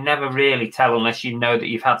 You can never really tell unless you know that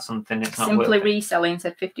you've had something. It's not Simply worth it. Reselling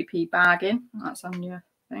said 50p bargain. That's on your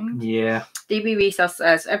thing. Yeah. DB Resell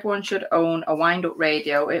says everyone should own a wind-up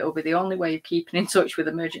radio. It'll be the only way of keeping in touch with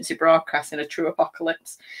emergency broadcast in a true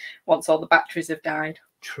apocalypse once all the batteries have died.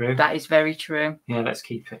 True. That is very true. Yeah, let's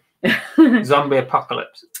keep it. Zombie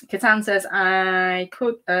apocalypse. Catan says,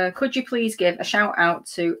 could you please give a shout out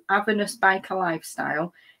to Avernus Biker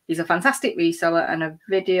Lifestyle? He's a fantastic reseller and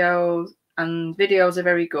videos are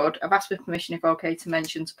very good. I've asked for permission if okay to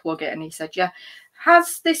mention to plug it, and he said, yeah.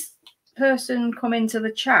 Has this person come into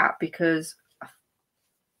the chat? Because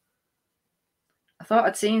I thought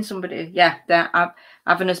I'd seen somebody. Yeah, they're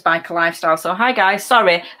Avernus Biker Lifestyle. So hi guys,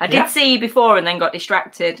 sorry. I did see you before and then got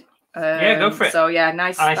distracted. Yeah, go for it. So yeah,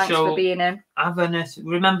 nice. Thanks for being in. Avernus,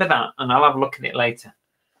 remember that, and I'll have a look at it later.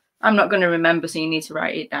 I'm not going to remember, so you need to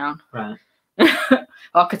write it down. Right.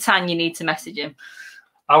 Or Catan, you need to message him.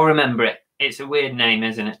 I'll remember it. It's a weird name,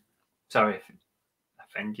 isn't it? Sorry if I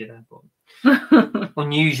offend you there, but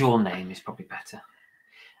unusual name is probably better.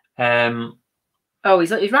 Oh,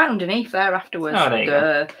 he's right underneath there afterwards. Oh, there you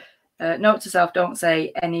go. Note to self: don't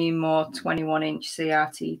say any more 21-inch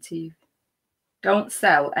CRT TV. Don't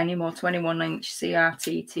sell any more 21-inch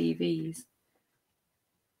CRT TVs.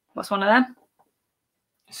 What's one of them?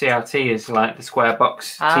 CRT is like the square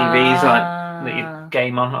box TVs like that you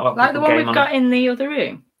game on. Like the one we've got in the other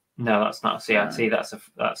room? No, that's not a CRT. That's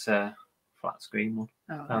a flat screen one.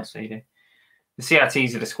 Oh, LCD. The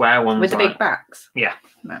CRTs are the square ones. With the big backs? Yeah.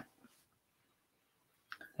 No.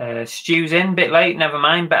 Stu's in, bit late, never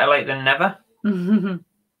mind. Better late than never.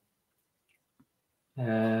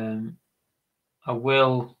 I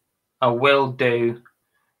will do.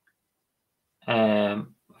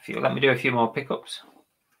 Let me do a few more pickups.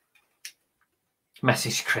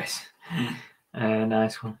 Message Chris.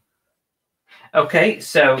 Nice one. Okay,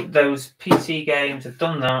 so those PC games, I've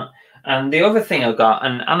done that. And the other thing I got,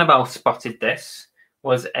 and Annabelle spotted this,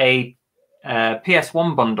 was a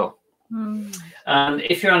PS1 bundle. And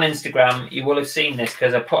if you're on Instagram, you will have seen this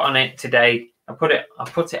because I put on it today. I put it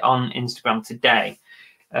on Instagram today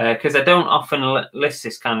because I don't often list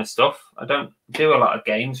this kind of stuff. I don't do a lot of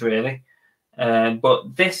games really,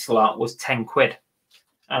 but this lot was 10 quid,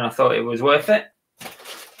 and I thought it was worth it.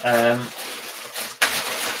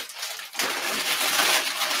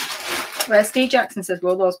 Well, Steve Jackson says,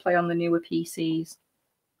 will those play on the newer PCs?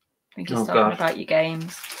 I think he's talking about your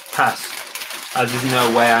games. Pass. There's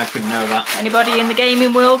no way I could know that. Anybody in the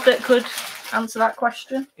gaming world that could answer that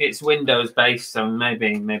question? It's Windows based, so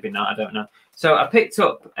maybe not. I don't know. So I picked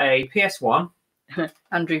up a PS1.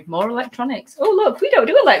 Andrew, more electronics. Oh, look, we don't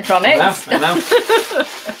do electronics. I know.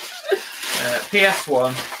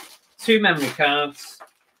 PS1, 2 memory cards,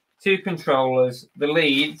 2 controllers, the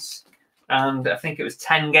leads, and I think it was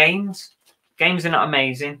 10 games. Games are not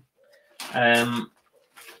amazing,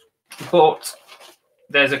 but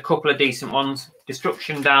there's a couple of decent ones.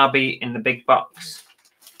 Destruction Derby in the big box.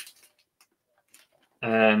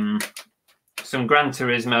 Some Gran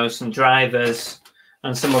Turismo, some drivers,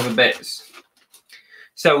 and some other bits.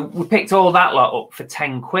 So we picked all that lot up for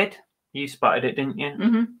 10 quid. You spotted it, didn't you?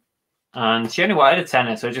 Mm-hmm. And she only wanted a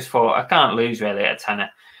tenner, so I just thought I can't lose really at a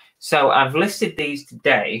tenner. So I've listed these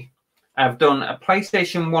today. I've done a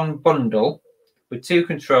PlayStation 1 bundle with 2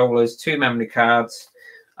 controllers, 2 memory cards,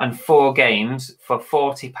 and 4 games for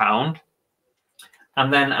 £40.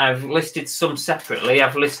 And then I've listed some separately.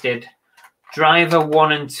 I've listed Driver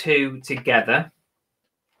 1 and 2 together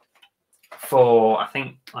for, I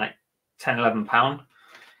think, like £10, £11.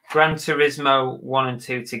 Gran Turismo 1 and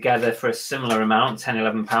 2 together for a similar amount, £10,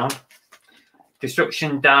 £11.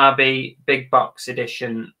 Destruction Derby Big Box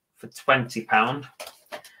Edition for £20.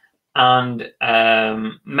 And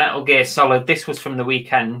Metal Gear Solid, this was from the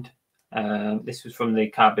weekend. This was from the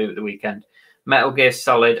car boot at the weekend. Metal Gear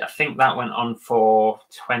Solid, I think that went on for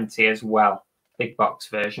 20 as well. Big box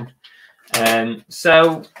version.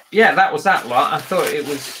 So, yeah, that was that lot. I thought it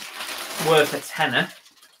was worth a tenner.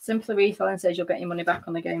 Simply Reselling says you'll get your money back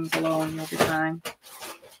on the games alone. You'll be fine.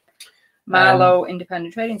 Marlow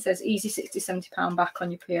Independent Trading says easy £60-70 back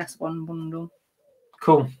on your PS1 bundle.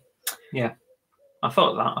 Cool. Yeah. I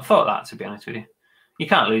thought that, to be honest with you. You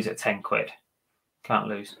can't lose at 10 quid. Can't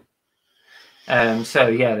lose. So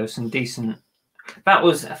yeah, there was some decent. That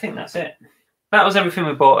was, I think that's it. That was everything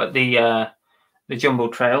we bought at the Jumble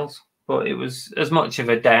Trails, but it was as much of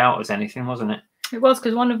a day out as anything, wasn't it? It was,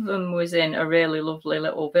 because one of them was in a really lovely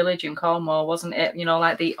little village in Cornwall, wasn't it? You know,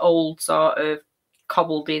 like the old sort of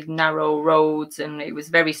cobbled in narrow roads, and it was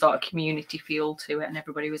very sort of community feel to it, and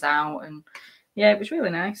everybody was out, and yeah, it was really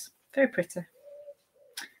nice, very pretty.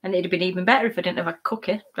 And it'd have been even better if I didn't have a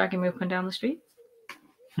cookie dragging me up and down the street.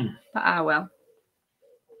 But well.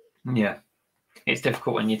 Yeah, it's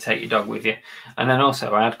difficult when you take your dog with you, and then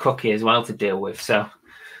also I had Cookie as well to deal with, so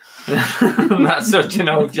that's such an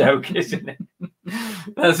old joke, isn't it?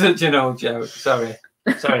 That's such an old joke. Sorry,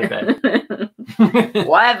 babe.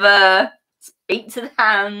 Whatever. Speak to the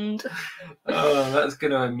hand. Oh, that's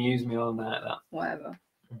going to amuse me all night. That. Whatever.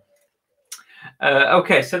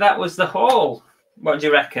 Okay, so that was the haul. What do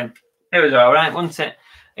you reckon? It was all right, wasn't it?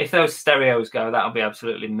 If those stereos go, that'll be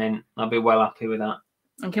absolutely mint. I'll be well happy with that.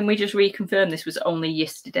 And can we just reconfirm this was only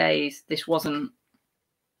yesterday's? This wasn't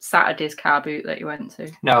Saturday's car boot that you went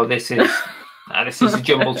to? No, this is a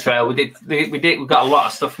Jumble Trail. We got a lot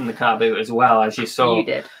of stuff from the car boot as well, as you saw. You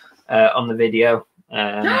did on the video.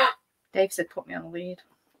 Dave said, "Put me on the lead."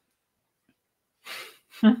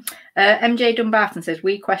 MJ Dumbarton says,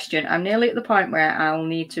 "We question. I'm nearly at the point where I'll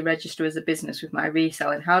need to register as a business with my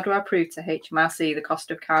reselling. How do I prove to HMRC the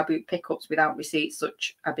cost of car boot pickups without receipts?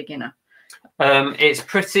 Such a beginner." It's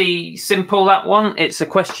pretty simple, that one. It's a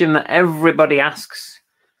question that everybody asks.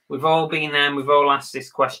 We've all been there and we've all asked this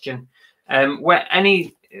question. What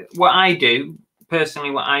I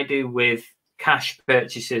do with cash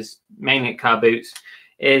purchases, mainly at car boots,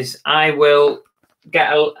 is I will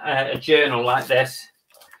get a journal like this,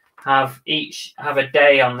 have a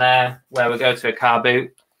day on there where we go to a car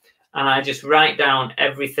boot, and I just write down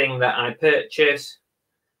everything that I purchase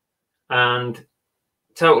and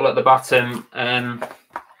total at the bottom.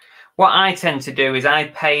 What I tend to do is I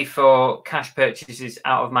pay for cash purchases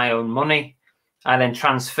out of my own money. I then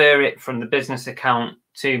transfer it from the business account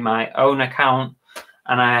to my own account,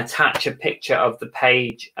 and I attach a picture of the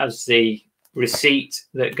page as the receipt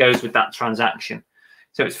that goes with that transaction.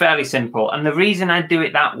 So it's fairly simple. And the reason I do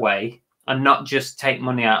it that way and not just take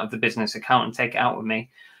money out of the business account and take it out with me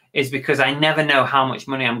is because I never know how much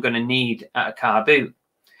money I'm going to need at a car boot.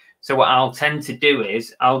 So what I'll tend to do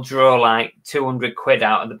is I'll draw like 200 quid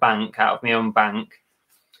out of the bank, out of my own bank,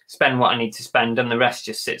 spend what I need to spend, and the rest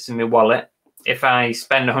just sits in my wallet. If I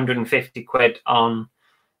spend 150 quid on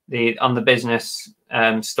the business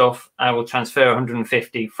stuff, I will transfer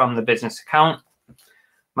 150 from the business account.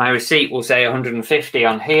 My receipt will say 150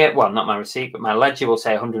 on here. Well, not my receipt, but my ledger will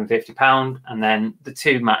say £150, and then the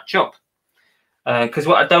two match up. Because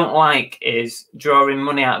what I don't like is drawing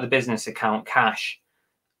money out of the business account, cash,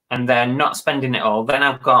 and then not spending it all. Then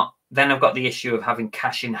I've got the issue of having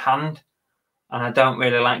cash in hand, and I don't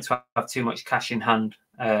really like to have too much cash in hand.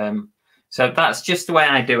 So that's just the way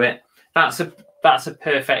I do it. That's a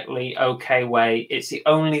perfectly okay way. It's the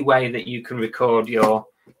only way that you can record your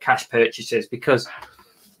cash purchases, because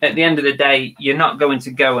at the end of the day, you're not going to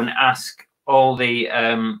go and ask all the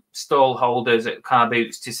stall holders at car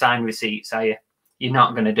boots to sign receipts, are you? You're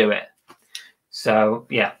not going to do it. So,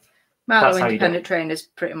 yeah. Marlow Independent Trainers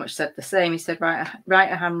pretty much said the same. He said,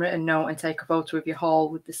 write a handwritten note and take a photo of your haul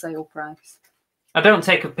with the sale price. I don't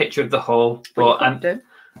take a picture of the haul, but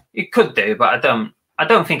you could do, but I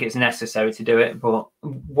don't think it's necessary to do it, but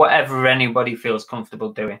whatever anybody feels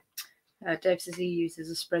comfortable doing. Dave says he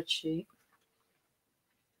uses a spreadsheet.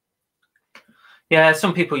 Yeah,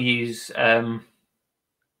 some people use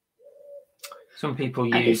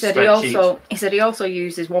He said he also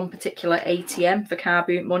uses one particular ATM for car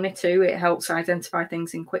boot money too. It helps identify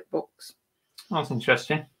things in QuickBooks. That's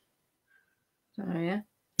interesting. Oh yeah.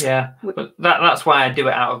 Yeah, but that's why I do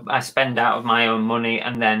it I spend out of my own money,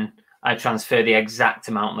 and then I transfer the exact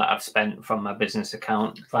amount that I've spent from my business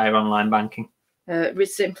account via online banking.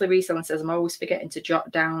 Simply Reselling says, I'm always forgetting to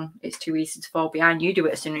jot down. It's too easy to fall behind. You do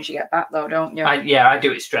it as soon as you get back, though, don't you? I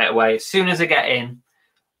do it straight away. As soon as I get in,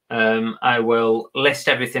 I will list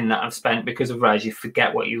everything that I've spent, because otherwise you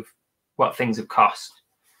forget what things have cost,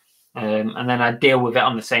 and then I deal with it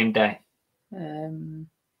on the same day.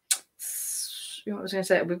 What I was going to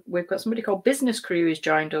say, we've got somebody called Business Crew who's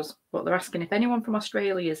joined us, but they're asking if anyone from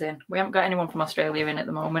Australia is in. We haven't got anyone from Australia in at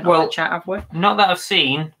the moment on the chat, have we? Not that I've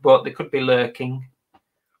seen, but they could be lurking.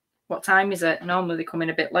 What time is it? Normally they come in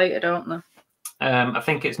a bit later, don't they? I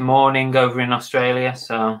think it's morning over in Australia,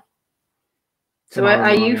 so... So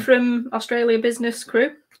are you from Australia Business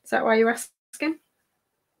Crew? Is that why you're asking?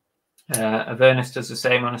 Avernus does the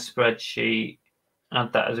same on a spreadsheet.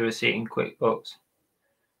 Add that as a receipt in QuickBooks.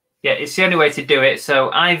 Yeah, it's the only way to do it.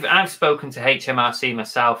 So I've spoken to HMRC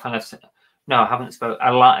myself, and I haven't spoken.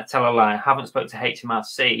 I tell a lie. I haven't spoken to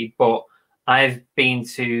HMRC, but I've been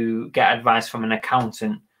to get advice from an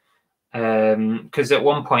accountant, because at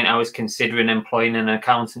one point I was considering employing an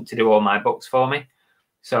accountant to do all my books for me.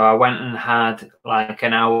 So I went and had like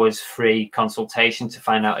an hour's free consultation to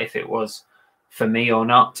find out if it was for me or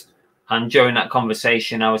not. And during that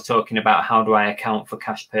conversation, I was talking about how do I account for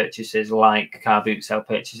cash purchases like car boot sale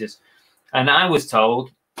purchases. And I was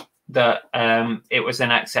told that it was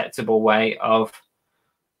an acceptable way of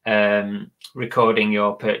recording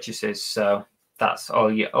your purchases. So that's all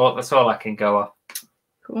I can go off.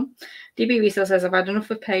 Cool. DB Resale says, I've had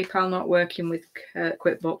enough of PayPal not working with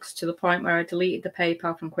QuickBooks to the point where I deleted the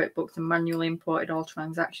PayPal from QuickBooks and manually imported all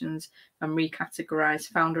transactions and recategorized.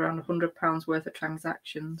 Found around £100 worth of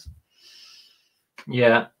transactions.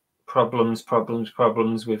 Yeah, problems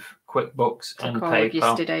with QuickBooks and PayPal.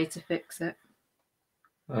 Yesterday to fix it.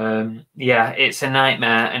 Yeah, it's a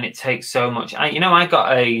nightmare, and it takes so much. I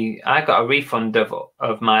got a refund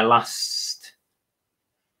of my last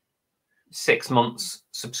 6 months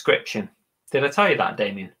subscription. Did I tell you that,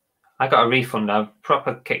 Damien? I got a refund. I've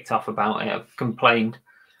proper kicked off about it. I've complained.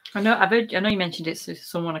 I know you mentioned it to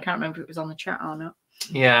someone. I can't remember if it was on the chat or not.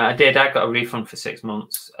 Yeah, I did. I got a refund for 6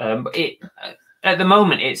 months. But at the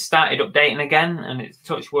moment, it started updating again, and it's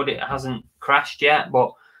touch wood, it hasn't crashed yet,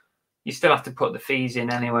 but you still have to put the fees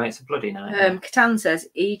in anyway. It's a bloody nightmare. Catan says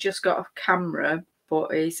he just got a camera,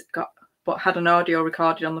 but had an audio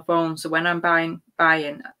recorded on the phone. So when I'm buying,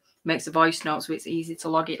 makes a voice note, so it's easy to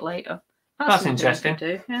log it later. That's interesting.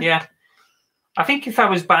 Yeah. I think if I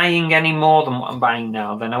was buying any more than what I'm buying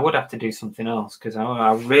now, then I would have to do something else, because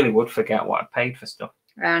I really would forget what I paid for stuff.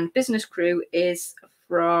 And Business Crew is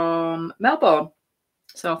from Melbourne.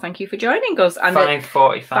 So thank you for joining us. And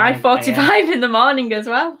 5:45. 5:45 in the morning as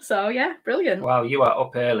well. So yeah, brilliant. Wow, you are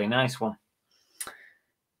up early. Nice one.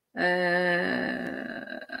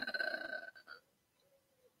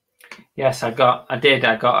 Yes, I got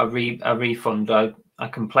a refund. I I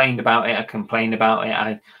complained about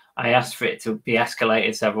it. I asked for it to be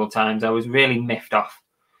escalated several times. I was really miffed off,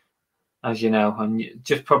 as you know, and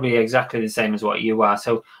just probably exactly the same as what you are.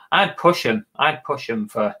 So I'd push them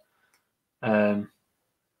for,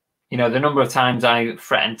 you know, the number of times I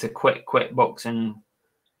threatened to quit QuickBooks and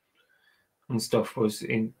stuff was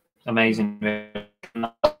amazing.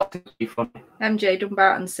 MJ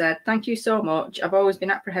Dumbarton said, "Thank you so much. I've always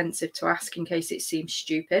been apprehensive to ask in case it seems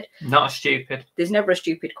stupid." Not stupid. There's never a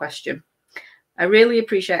stupid question. I really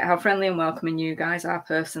appreciate how friendly and welcoming you guys are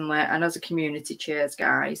personally and as a community. Cheers,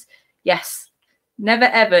 guys. Yes, never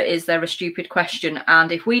ever is there a stupid question.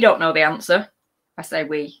 And if we don't know the answer, I say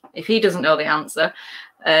we, if he doesn't know the answer,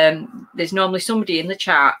 there's normally somebody in the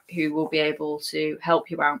chat who will be able to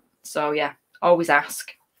help you out. So yeah, always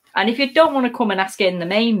ask. And if you don't want to come and ask it in the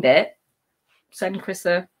main bit, send Chris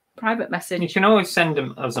a private message. You can always send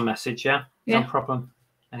him as a message, yeah? No problem.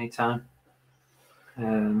 Anytime.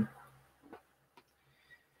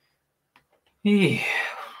 Yeah.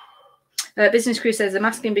 Business Crew says, I'm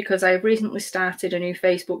asking because I have recently started a new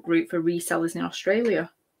Facebook group for resellers in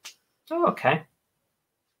Australia. Oh, okay.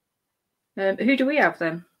 Who do we have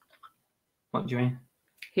then? What do you mean?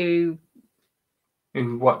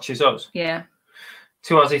 Who watches us? Yeah.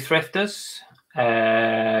 2 Aussie thrifters,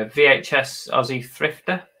 VHS Aussie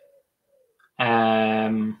thrifter,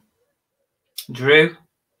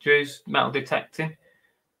 Drew's metal detecting,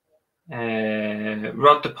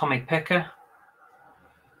 Rod the pommy picker,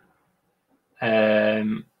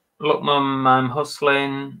 Look Mum, I'm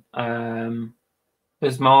hustling.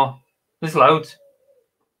 There's more. There's loads.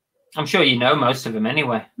 I'm sure you know most of them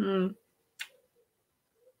anyway.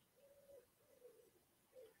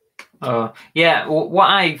 Yeah, what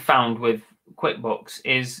I found with QuickBooks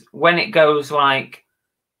is when it goes like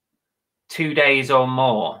 2 days or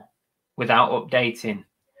more without updating,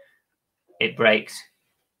 it breaks.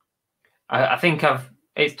 I think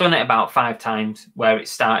it's done it about 5 times where it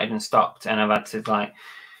started and stopped, and I've had to like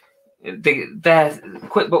their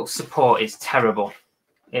QuickBooks support is terrible.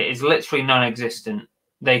 It is literally non-existent.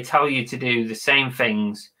 They tell you to do the same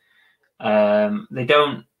things. They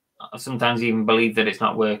don't sometimes even believe that it's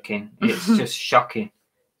not working. It's just shocking.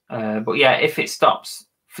 But yeah, if it stops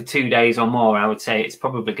for 2 days or more, I would say it's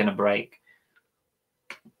probably going to break.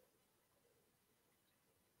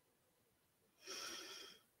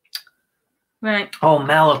 Right. Oh,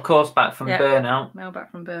 Mel, of course, back from burnout. Mel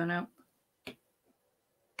back from burnout.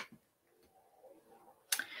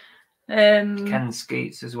 Ken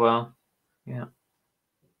Skeets as well. Yeah.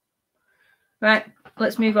 Right,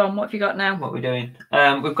 let's move on. What have you got now? What are we doing?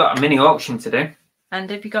 We've got a mini auction to do. And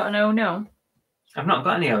have you got an oh no? I've not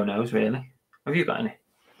got any oh no's really. Have you got any?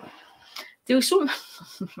 There was some.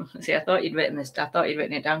 See, I thought you'd written this. I thought you'd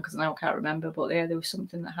written it down because now I can't remember. But yeah, there was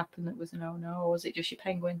something that happened that was an oh no, or was it just your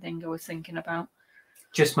penguin thing I was thinking about?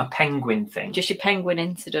 Just my penguin thing. Just your penguin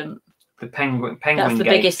incident. The penguin. That's the gate.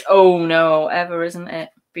 biggest oh no ever, isn't it?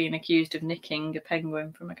 Being accused of nicking a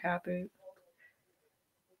penguin from a car boot.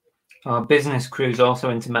 Our business crew's also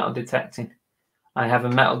into metal detecting. I have a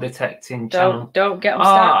metal detecting channel. Don't get them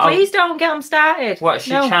started. Please don't get them started. What's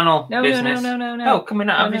your channel? No, business? No. Oh, coming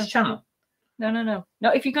out of his channel. No.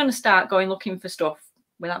 Not if you're going to start going looking for stuff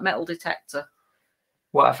with that metal detector.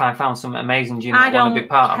 What if I found something amazing? Do you not want to be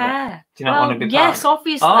part of it? Do you not want to be part of it? Yes,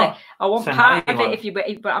 obviously. I want part of it if you,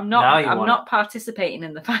 but I'm not. I'm not participating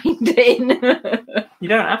in the finding. You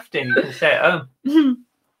don't have to. You can stay at home.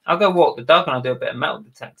 I'll go walk the dog and I'll do a bit of metal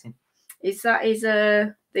detecting. Is that his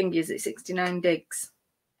thing? Is it 69 digs?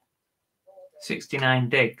 69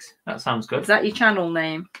 digs. That sounds good. Is that your channel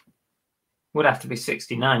name? Would have to be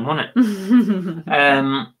 69, wouldn't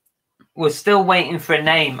it? We're still waiting for a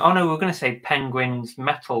name. Oh no, we were going to say Penguins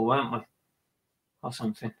Metal, weren't we? Or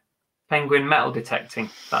something. Penguin Metal Detecting.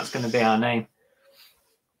 That's going to be our name.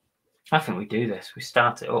 I think we do this. We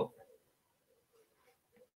start it up.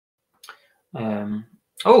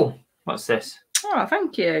 Oh, what's this? Oh,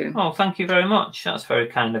 thank you. Oh, thank you very much. That's very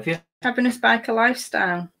kind of you. Happiness Biker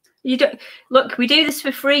Lifestyle. You don't look. We do this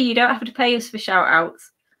for free. You don't have to pay us for shout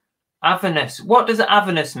outs. Avernus. What does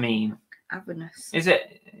Avernus mean? Avernus. Is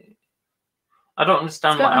it? I don't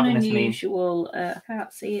understand what Avernus means. Unusual. I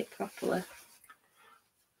can't see it properly.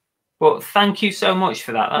 But thank you so much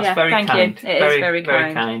for that. That's very kind. Thank you. It is very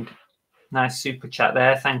kind. Nice super chat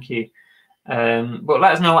there. Thank you. But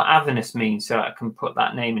let us know what Avernus means so I can put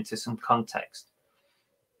that name into some context.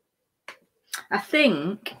 I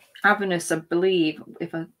think Avernus, I believe,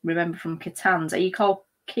 if I remember from Catan's, are you called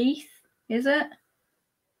Keith? Is it?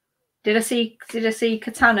 Did I see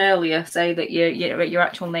Catan earlier say that your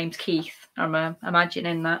actual name's Keith? I'm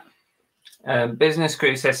imagining that. Business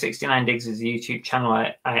Crew says 69 Digs is a YouTube channel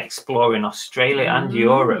I explore in Australia and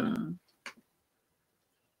Europe.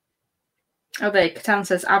 Oh, there. Catan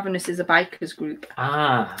says Avernus is a bikers group.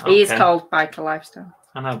 Ah, okay. He is called Biker Lifestyle.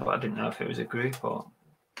 I know, but I didn't know if it was a group or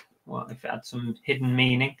what, if it had some hidden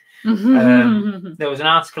meaning. There was an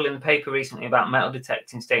article in the paper recently about metal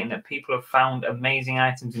detecting, stating that people have found amazing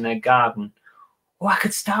items in their garden. Oh, I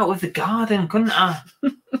could start with the garden, couldn't I?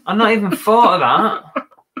 I've not even thought of that.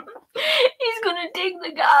 He's going to dig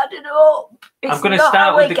the garden up. I'm going to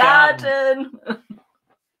start with the garden.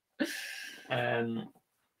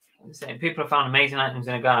 Saying people have found amazing items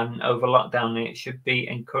in a garden over lockdown, and it should be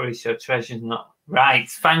encouraged, so treasures not right.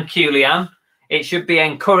 Thank you, Leanne. It should be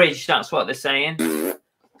encouraged. That's what they're saying.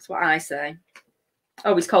 That's what I say.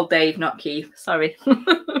 Oh, he's called Dave, not Keith. Sorry.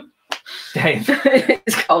 Dave.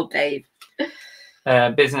 It's called Dave.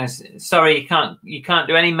 Business. Sorry, you can't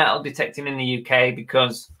do any metal detecting in the UK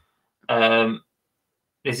because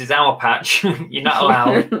this is our patch. You're not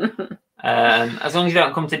allowed. As long as you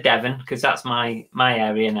don't come to Devon, because that's my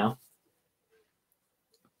area now.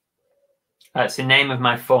 It's the name of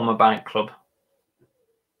my former bike club.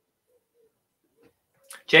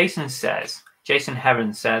 Jason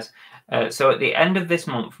Heron says, so at the end of this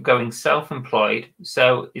month, going self-employed.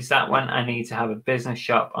 So is that when I need to have a business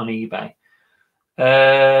shop on eBay?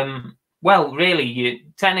 Well, really,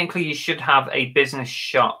 technically you should have a business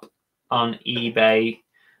shop on eBay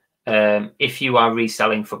if you are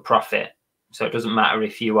reselling for profit. So it doesn't matter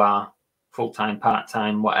if you are full-time,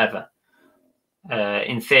 part-time, whatever.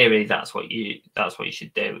 In theory, that's what you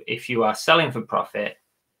should do. If you are selling for profit,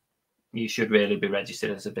 you should really be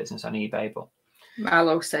registered as a business on eBay. But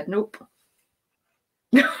Marlo said nope.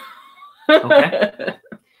 Okay.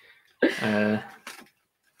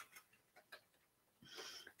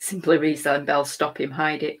 Simply Reselling Bell, stop him,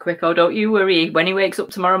 hide it quick. Oh, don't you worry. When he wakes up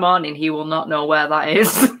tomorrow morning, he will not know where that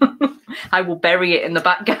is. I will bury it in the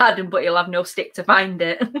back garden, but he'll have no stick to find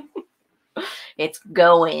it. It's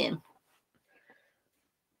going.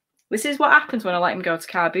 This is what happens when I let him go to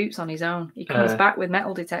car boots on his own. He comes back with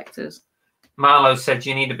metal detectors. Marlo said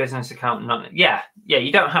you need a business account. Yeah,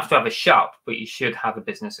 you don't have to have a shop, but you should have a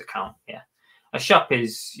business account. Yeah. A shop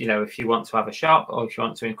is, if you want to have a shop or if you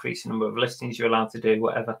want to increase the number of listings, you're allowed to do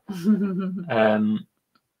whatever.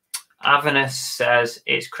 Avernus says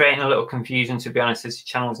it's creating a little confusion, to be honest. This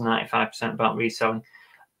channel's 95% about reselling.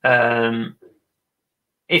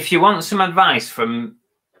 If you want some advice from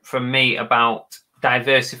me about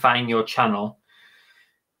diversifying your channel,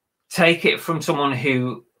 take it from someone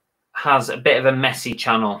who has a bit of a messy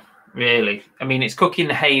channel. Really, I mean, it's Cooking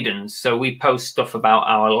the Haydens, so we post stuff about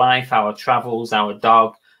our life, our travels, our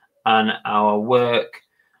dog, and our work.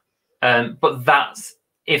 But that's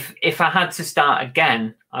if I had to start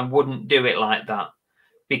again, I wouldn't do it like that,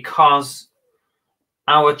 because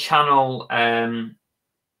our channel,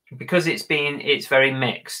 because it's very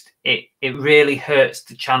mixed. It really hurts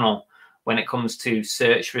the channel when it comes to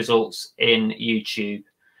search results in YouTube.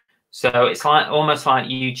 So it's almost like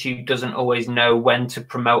YouTube doesn't always know when to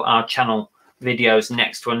promote our channel videos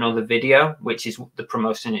next to another video, which is the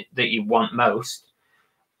promotion that you want most,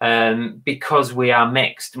 because we are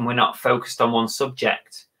mixed and we're not focused on one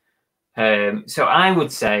subject. So I would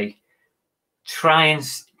say try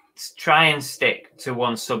and stick to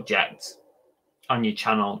one subject on your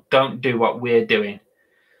channel. Don't do what we're doing.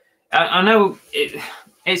 I know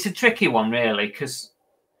it's a tricky one, really, because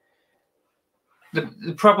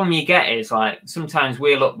the problem you get is, like, sometimes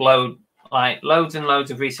we'll upload like loads and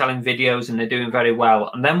loads of reselling videos and they're doing very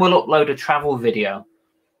well, and then we'll upload a travel video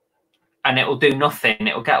and it will do nothing.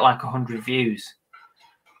 It will get like 100 views,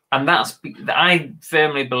 and I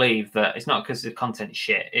firmly believe that it's not because the content's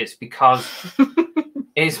shit. It's because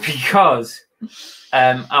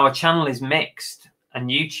our channel is mixed and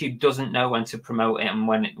YouTube doesn't know when to promote it and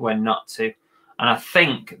when not to, and I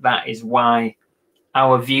think that is why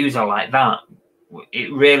our views are like that.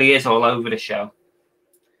 It really is all over the show.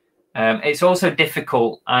 It's also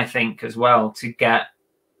difficult, I think, as well, to get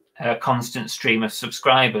a constant stream of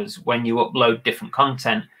subscribers when you upload different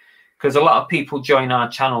content, because a lot of people join our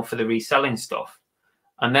channel for the reselling stuff,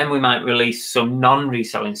 and then we might release some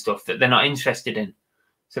non-reselling stuff that they're not interested in.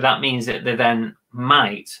 So that means that they then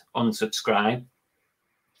might unsubscribe,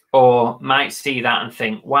 or might see that and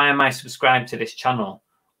think, why am I subscribed to this channel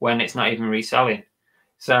when it's not even reselling?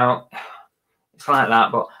 So it's like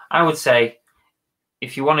that. But I would say,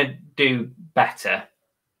 if you want to do better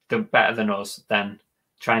than us, then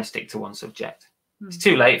try and stick to one subject. It's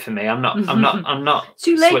too late for me. I'm not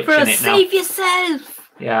too late for us. Save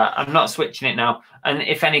yourself. Yeah, I'm not switching it now. And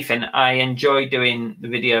if anything, I enjoy doing the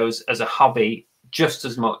videos as a hobby just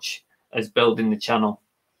as much as building the channel.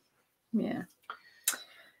 Yeah.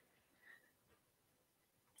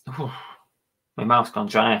 Ooh, my mouth's gone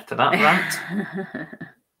dry after that rant.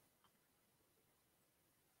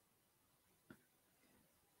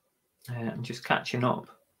 I'm just catching up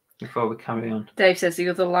before we carry on. Dave says the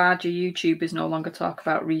other larger YouTubers no longer talk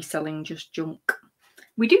about reselling, just junk.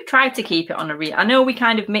 We do try to keep it on a I know we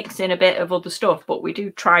kind of mix in a bit of other stuff, but we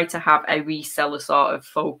do try to have a reseller sort of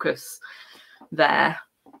focus there.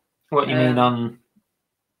 What do you mean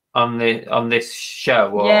on this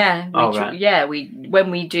show? Or... Yeah, right. Yeah.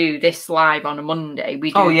 When we do this live on a Monday,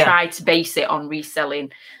 we do try to base it on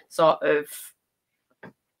reselling sort of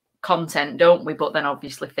content, don't we? But then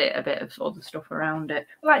obviously fit a bit of other stuff around it.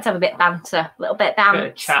 We like to have a bit of banter, a little bit of banter,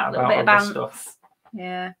 bit of chat about other stuff.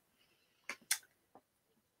 Yeah.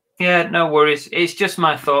 Yeah, no worries. It's just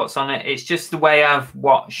my thoughts on it. It's just the way I've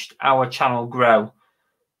watched our channel grow,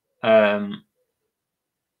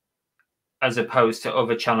 as opposed to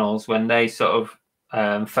other channels when they sort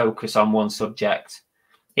of focus on one subject.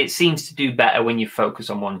 It seems to do better when you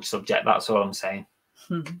focus on one subject. That's all I'm saying.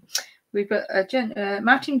 We've got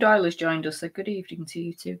Martin Doyle has joined us. So good evening to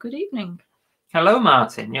you too. Good evening. Hello,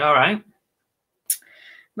 Martin. You all right?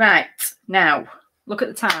 Right. Now, look at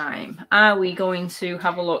the time. Are we going to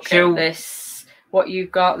have a look at this, what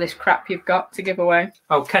you've got, this crap you've got to give away?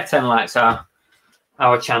 Oh, Keten likes our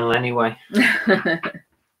channel anyway.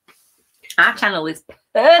 Our channel is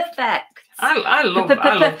perfect. I love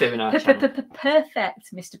doing our channel.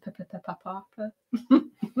 Perfect, Mr. Papa.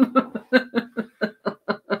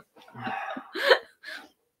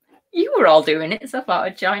 You were all doing it, so I thought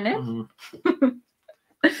I'd join in.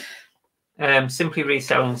 Simply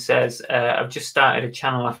Reselling says, I've just started a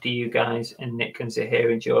channel after you guys, and Nick and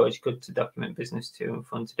Zahir and George. Good to document business too, and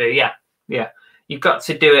fun to do. Yeah. You've got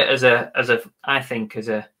to do it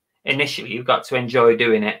initially you've got to enjoy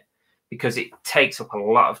doing it, because it takes up a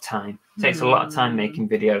lot of time. It takes a lot of time making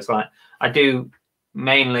videos. Like I do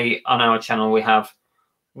mainly on our channel, we have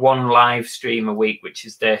one live stream a week, which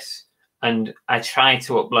is this. And I try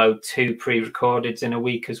to upload 2 pre-recordeds in a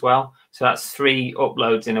week as well. So that's 3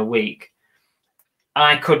 uploads in a week.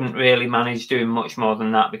 I couldn't really manage doing much more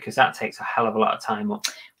than that, because that takes a hell of a lot of time up.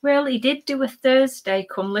 Well, he did do a Thursday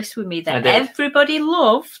Come List With Me that everybody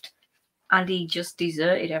loved, and he just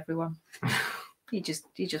deserted everyone. he just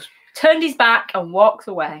turned his back and walked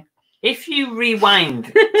away. If you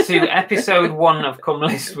rewind to episode 1 of Come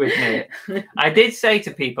List With Me, I did say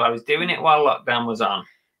to people I was doing it while lockdown was on.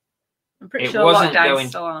 I'm pretty sure lockdown's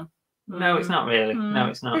still on. No, it's not really. No,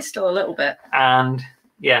 it's not. It's still a little bit. And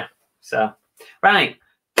yeah, so right,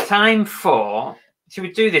 time for. Should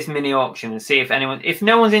we do this mini auction and see if anyone? If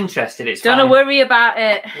no one's interested, it's fine. Don't worry about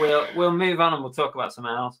it. We'll move on and we'll talk about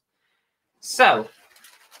something else. So,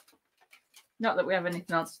 not that we have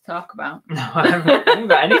anything else to talk about. No, I haven't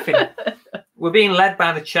got anything. We're being led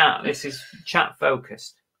by the chat. This is chat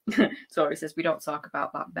focused. Sorry, it says we don't talk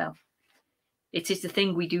about that, Bell. It is the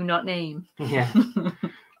thing we do not name. Yeah.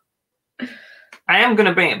 I am going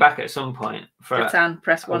to bring it back at some point. Katan,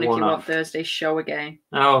 press 1 if you want Thursday's show again.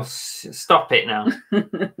 Oh, stop it now.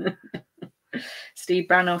 Steve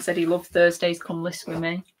Brano said he loved Thursday's Come List With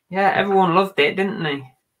Me. Yeah, everyone loved it, didn't they?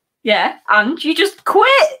 Yeah, and you just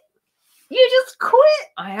quit. You just quit.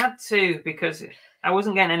 I had to, because I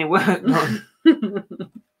wasn't getting any work done.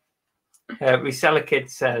 Reseller Kid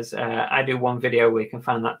says, I do 1 video a week and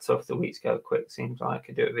find that tough. The weeks go quick. Seems like I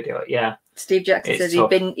could do a video. Yeah. Steve Jackson says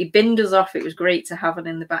he binned us off. It was great to have it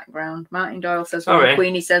in the background. Martin Doyle says 1.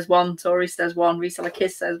 Queenie says 1. Tori says 1. Reseller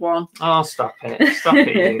Kiss says 1. Oh, stop it. Stop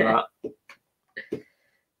it, you do that.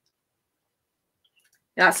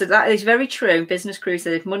 That is very true. Business Crew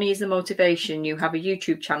said, if money is the motivation, you have a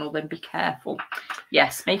YouTube channel, then be careful.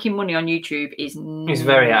 Yes, making money on YouTube is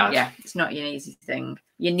very hard. Yeah, it's not an easy thing.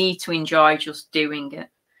 You need to enjoy just doing it.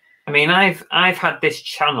 I mean, I've had this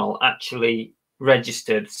channel actually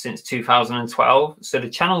registered since 2012. So the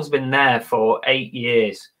channel's been there for 8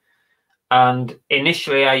 years. And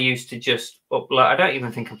initially I used to just upload. I don't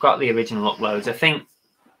even think I've got the original uploads. I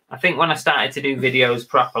think when I started to do videos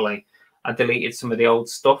properly, I deleted some of the old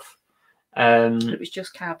stuff. It was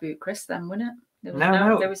just Car Boot Chris then, wasn't it?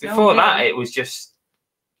 No. Before that, it was just.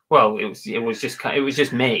 Well, it was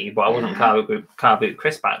just me, but I wasn't Car Boot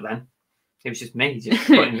Chris back then. It was just me, just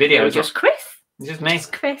putting videos. Just Chris. Just me.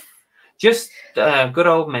 Just Chris. Just good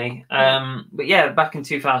old me. But yeah, back in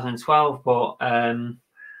 2012. But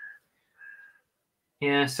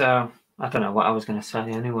yeah, so I don't know what I was going to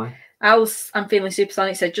say anyway. I'm feeling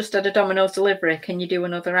supersonic. Said just had a Domino's delivery. Can you do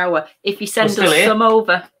another hour? If you send us some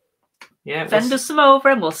over. Yeah, send us some over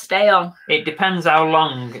and we'll stay on. It depends how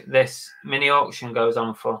long this mini auction goes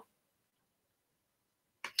on for.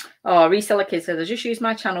 Oh, Reseller Kid says, I just use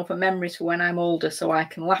my channel for memories for when I'm older so I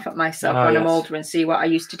can laugh at myself when I'm older and see what I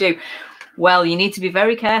used to do. Well, you need to be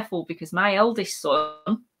very careful because my eldest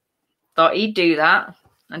son thought he'd do that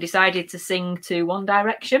and decided to sing to One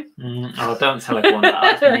Direction. Oh, don't tell everyone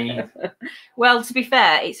that. That's me. Well, to be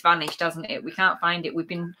fair, it's vanished, hasn't it? We can't find it. We've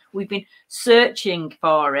been searching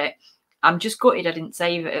for it. I'm just gutted I didn't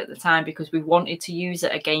save it at the time because we wanted to use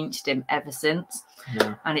it against him ever since.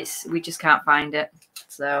 Yeah. And we just can't find it.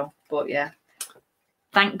 So, but yeah.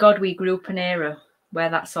 Thank God we grew up an era where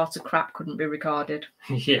that sort of crap couldn't be recorded.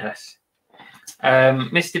 Yes.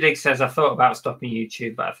 Mr. Diggs says, I thought about stopping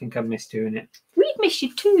YouTube, but I think I missed doing it. We'd miss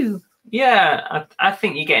you too. Yeah, I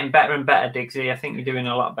think you're getting better and better, Diggsy. I think you're doing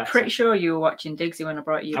a lot better. Pretty sure you were watching Diggsy when I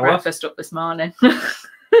brought you breakfast up this morning.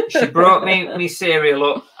 She brought me cereal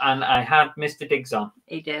up and I had Mr. Diggs on.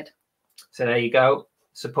 He did. So there you go.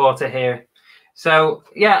 Supporter here. So,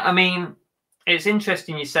 yeah, I mean, it's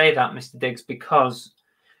interesting you say that, Mr. Diggs, because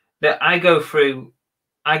I go through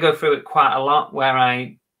it quite a lot where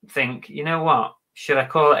I think, you know what, should I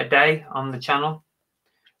call it a day on the channel?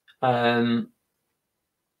 I've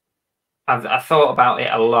thought about it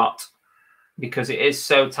a lot because it is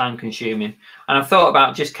so time consuming, and I've thought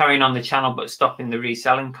about just carrying on the channel but stopping the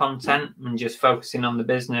reselling content and just focusing on the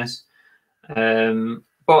business. But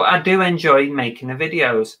I do enjoy making the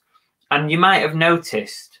videos, and you might have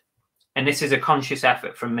noticed, and this is a conscious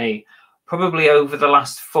effort from me, probably over the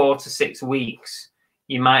last 4 to 6 weeks,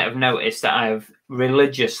 you might have noticed that I have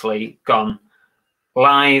religiously gone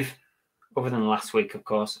live, other than last week, of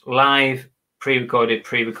course, live,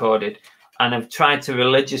 pre-recorded, and I've tried to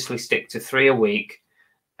religiously stick to 3 a week.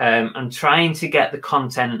 I'm trying to get the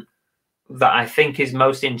content that I think is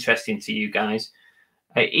most interesting to you guys,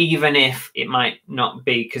 even if it might not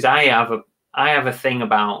be, because I have a thing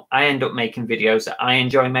about, I end up making videos that I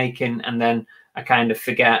enjoy making, and then I kind of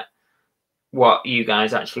forget what you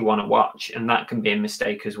guys actually want to watch, and that can be a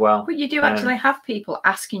mistake as well. But you do actually have people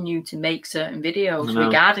asking you to make certain videos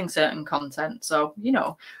regarding certain content, so you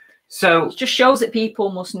know, so it just shows that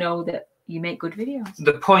people must know that you make good videos.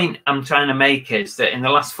 The point I'm trying to make is that in the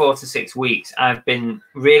last 4 to 6 weeks I've been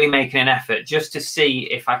really making an effort just to see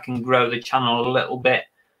if I can grow the channel a little bit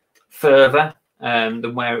further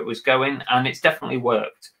than where it was going, and it's definitely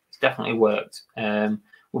worked.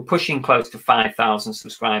 We're pushing close to 5,000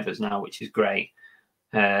 subscribers now, which is great.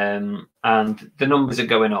 And the numbers are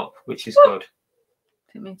going up, which is good.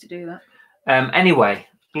 Didn't mean to do that. Anyway,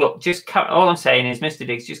 look, all I'm saying is, Mr.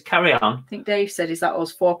 Diggs, just carry on. I think Dave said, is that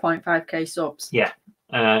us 4.5k subs? Yeah.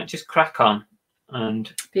 Just crack on.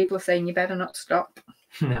 And people are saying you better not stop.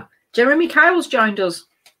 No. Jeremy Kyle's joined us.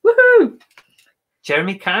 Woohoo!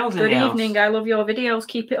 Jeremy Kyle's in the house. Good evening. I love your videos.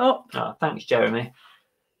 Keep it up. Oh, thanks, Jeremy.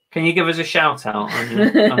 Can you give us a shout out on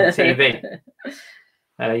TV?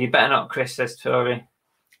 You better not, Chris, says Tori.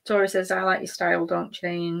 Tori says, I like your style, don't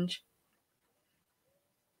change.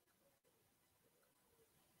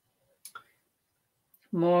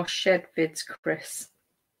 More shed vids, Chris.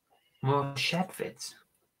 More shed vids?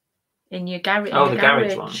 In your garage. Oh, the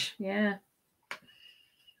garage one. Yeah.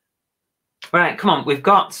 Right, come on. We've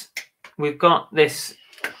got this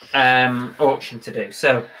auction to do.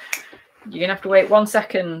 So you're going to have to wait 1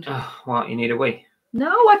 second. Oh, what? You need a wee?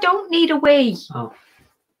 No, I don't need a wee. Oh.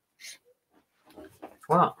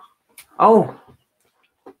 What? Oh,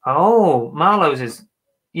 Marlowe's is...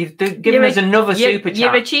 You've given us another super chat.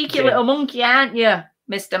 You're a cheeky Jim. Little monkey, aren't you,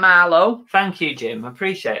 Mr. Marlowe? Thank you, Jim. I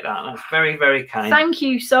appreciate that. That's very, very kind. Thank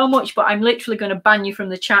you so much, but I'm literally going to ban you from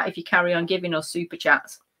the chat if you carry on giving us super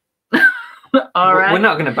chats. All right. We're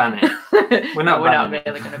not going to ban it. We're not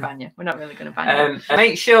really going to ban you. We're not really going to ban you.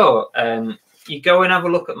 Make sure you go and have a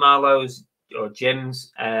look at Marlowe's or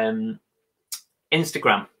Jim's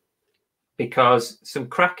Instagram, because some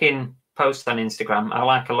cracking posts on Instagram. I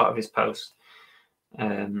like a lot of his posts.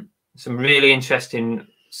 Some really interesting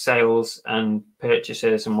sales and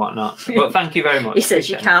purchases and whatnot. But thank you very much. He says,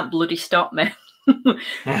 you can't bloody stop me.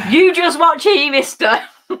 You just watch here, mister.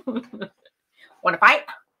 Want to fight?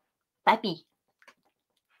 Baby.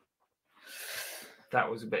 That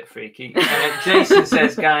was a bit freaky. Jason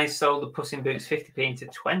says, guys, sold the Puss in Boots 50p into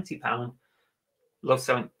 £20. Love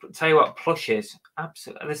selling. Tell you what, plushes,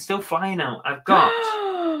 absolutely, they're still flying out. I've got...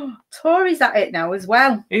 Tori's at it now as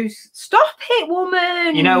well. Stop it,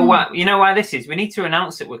 woman. You know what? You know why this is? We need to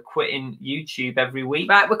announce that we're quitting YouTube every week.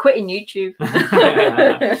 Right, we're quitting YouTube.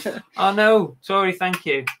 Oh no, Tori, thank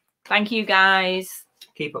you. Thank you, guys.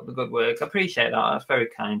 Keep up the good work. I appreciate that. That's very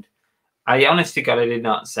kind. I honest to God, I did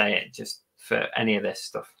not say it just for any of this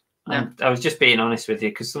stuff. No. I was just being honest with you,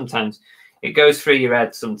 because sometimes it goes through your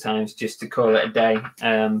head sometimes just to call it a day.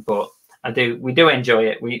 But We do enjoy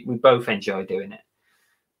it. We both enjoy doing it.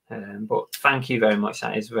 But thank you very much.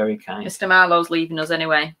 That is very kind. Mr. Marlowe's leaving us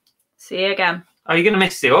anyway. See you again. Are you going to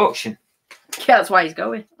miss the auction? Yeah, that's why he's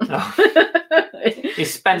going. Oh.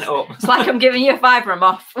 He's spent up. It's like I'm giving you a fiver, I'm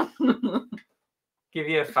off. Give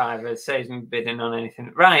you a fiver. It saves me bidding on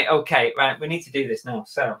anything. Right, okay, right. We need to do this now.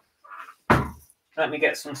 So let me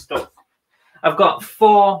get some stuff. I've got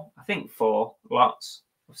four lots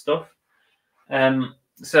of stuff.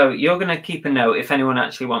 So you're going to keep a note if anyone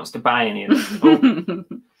actually wants to buy any of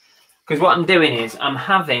them. Because what I'm doing is I'm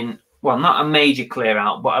having, well, not a major clear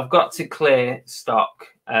out, but I've got to clear stock.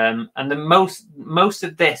 And the most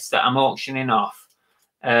of this that I'm auctioning off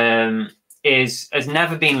has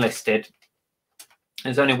never been listed.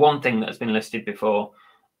 There's only one thing that's been listed before,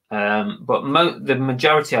 but the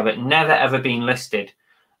majority of it never ever been listed.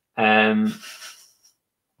 I'm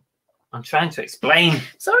trying to explain.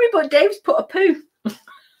 Sorry, but Dave's put a poo.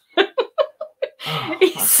 Oh,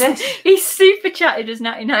 he's super chatted as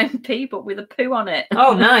 99p, but with a poo on it.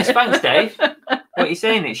 Oh, nice. Thanks, Dave. What are you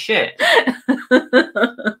saying? It's shit.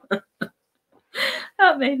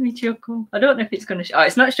 That made me chuckle. I don't know if it's going to... Oh,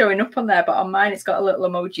 it's not showing up on there, but on mine it's got a little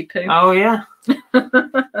emoji poo. Oh, yeah.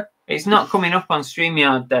 It's not coming up on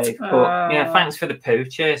StreamYard, Dave. But, yeah, thanks for the poo.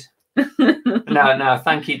 Cheers. No,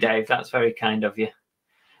 thank you, Dave. That's very kind of you.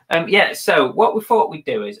 Yeah, so what we thought we'd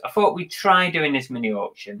do is, I thought we'd try doing this mini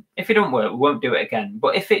auction. If it don't work, we won't do it again.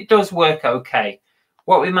 But if it does work okay,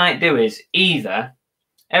 what we might do is either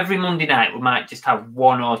every Monday night we might just have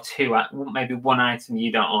one or two, maybe one item.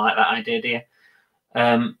 You don't like that idea, do you?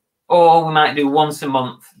 Or we might do once a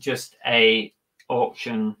month just a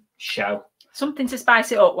auction show. Something to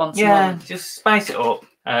spice it up once a month. Yeah, just spice it up.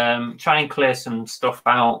 Try and clear some stuff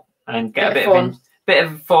out and get a bit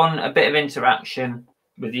of fun, a bit of interaction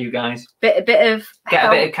with you guys. Get a bit of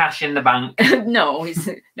cash in the bank. No,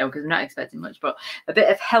 because I'm not expecting much, but a bit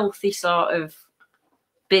of healthy sort of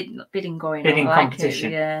bidding going on. Bidding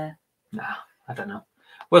competition. Yeah. No, I don't know.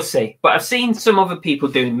 We'll see. But I've seen some other people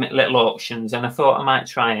doing little auctions, and I thought I might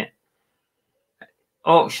try it.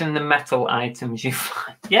 Auction the metal items you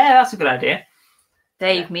find. Yeah, that's a good idea.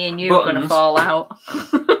 Dave, me and you are going to fall out.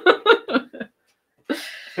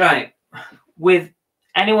 Right. With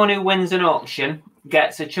anyone who wins an auction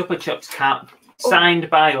gets a Chupa Chups cap signed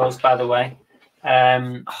by us, by the way.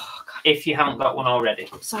 If you haven't got one already.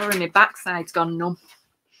 Sorry, my backside's gone numb.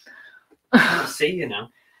 I can't see you now.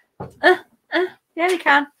 Yeah, you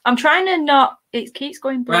can. I'm trying to not. It keeps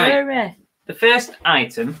going blurry. Right. The first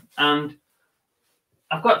item, and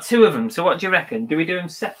I've got two of them. So what do you reckon? Do we do them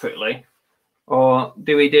separately, or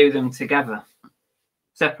do we do them together?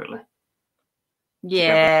 Separately.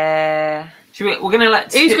 Yeah. We're gonna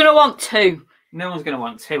let. Who's gonna want two? No one's gonna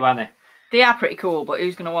want two, are they? They are pretty cool, but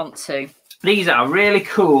who's gonna want two? These are really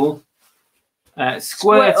cool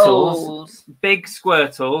Squirtles, big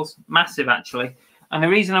Squirtles, massive actually. And the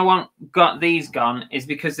reason I got these gone is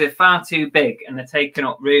because they're far too big and they're taking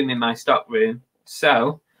up room in my stock room.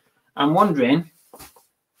 So I'm wondering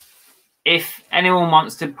if anyone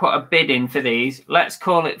wants to put a bid in for these. Let's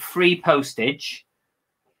call it free postage.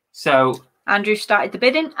 So Andrew started the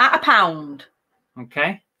bidding at £1.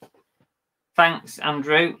 Okay. Thanks,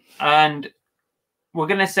 Andrew. And we're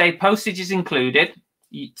going to say postage is included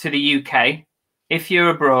to the UK. If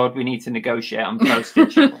you're abroad, we need to negotiate on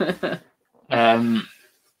postage.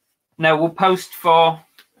 No, we'll post for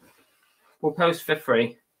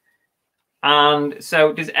free. And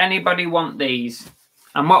so does anybody want these?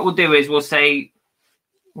 And what we'll do is we'll say,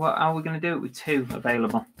 how are we going to do it with two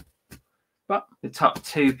available? What? The top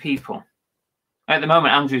two people. At the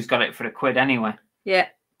moment, Andrew's got it for £1 anyway. Yeah.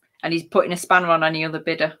 And he's putting a spanner on any other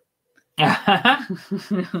bidder.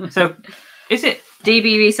 So, is it?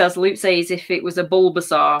 DB says, Luke says if it was a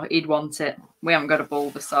Bulbasaur, he'd want it. We haven't got a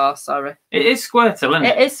Bulbasaur, sorry. It is Squirtle, isn't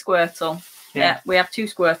it? It is Squirtle. Yeah, we have two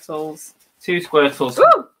Squirtles. Two Squirtles.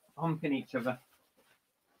 Woo! Humping each other.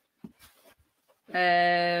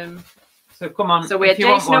 So come on. So we had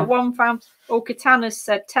Jason at £1. Oh, Katana's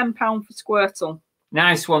said £10 for Squirtle.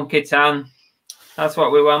 Nice one, Katan. That's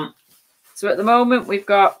what we want. So at the moment we've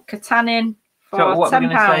got Katana in for £10. What we're going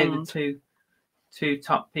to say the two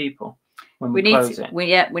top people when we close it. We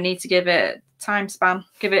need to give it a time span.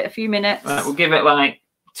 Give it a few minutes. Right, we'll give it like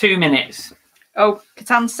 2 minutes. Oh,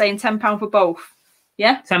 Katan's saying £10 for both.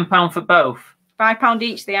 Yeah? £10 for both. £5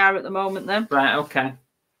 each they are at the moment then. Right, okay.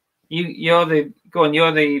 You're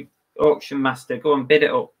the auction master. Go on, bid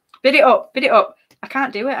it up. Bid it up. I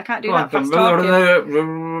can't do it. I can't do that fast talking.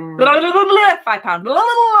 £5. £5.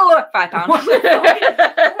 What the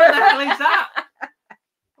hell is that?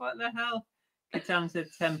 What the hell? Katan said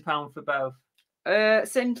 £10 for both.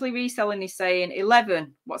 Simply Reselling is saying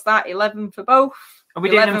 11. What's that? 11 for both. Are we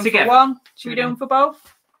doing them together? For one. Should we do them for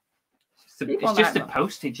both? It's just a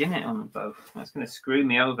postage, isn't it, on both? That's going to screw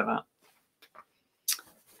me over,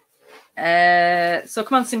 that. So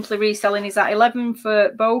come on, Simply Reselling. Is that 11 for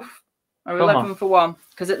both or 11 for one?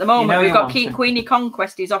 Because at the moment we've got Queenie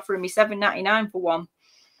Conquest is offering me $7.99 for one.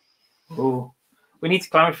 Oh, we need to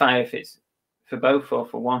clarify if it's for both or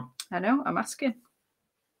for one. I know. I'm asking,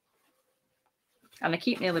 and I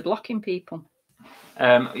keep nearly blocking people.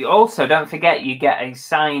 Also, don't forget you get a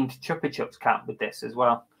signed Chupa Chups cap with this as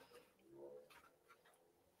well.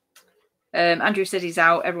 Andrew says he's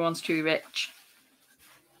out. Everyone's too rich.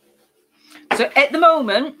 So at the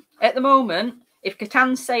moment, if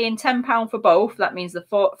Catan's saying £10 for both, that means the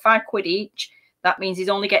 £5 each. That means he's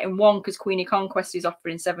only getting one because Queenie Conquest is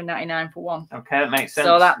offering $7.99 for one. Okay, that makes sense.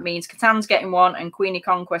 So that means Catan's getting one and Queenie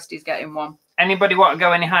Conquest is getting one. Anybody want to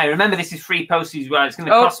go any higher? Remember, this is free postage as well. It's going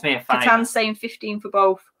to cost me a £5. Catan's saying 15 for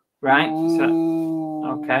both. Right.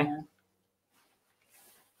 So, okay.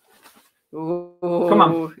 Ooh, come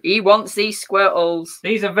on. He wants these squirtles.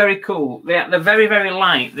 These are very cool. They're very, very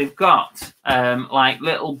light. They've got like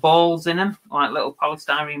little balls in them, like little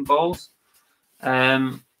polystyrene balls.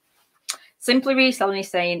 Simply Reselling is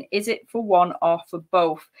saying, is it for one or for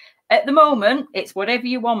both? At the moment, it's whatever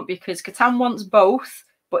you want because Catan wants both.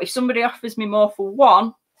 But if somebody offers me more for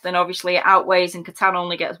one, then obviously it outweighs and Catan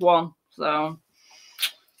only gets one. So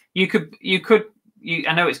you could.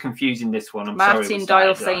 I know it's confusing, this one. Martin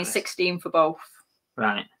Doyle saying 16 for both.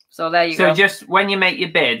 Right. So there you go. So just when you make your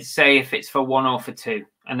bid, say if it's for one or for two,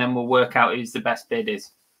 and then we'll work out who's the best bid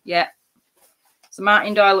is. Yeah. So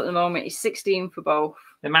Martin Doyle at the moment is 16 for both.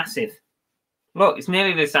 They're massive. Look, it's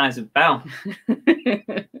nearly the size of Belle.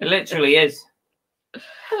 It literally is.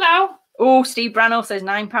 Hello. Oh, Steve Brano says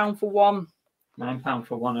 £9 for one. £9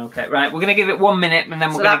 for one. Okay. Right. We're going to give it 1 minute, and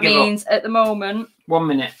then we're going to give up. So that means at the moment 1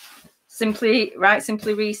 minute. Simply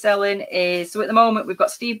Reselling is, so at the moment we've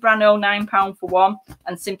got Steve Brano £9 for one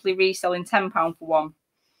and Simply Reselling £10 for one.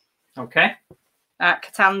 Okay.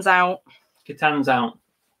 Catan's out. Catan's out.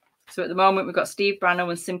 So at the moment we've got Steve Brano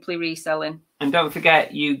and Simply Reselling. And don't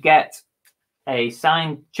forget you get a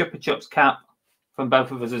signed Chupa Chups cap from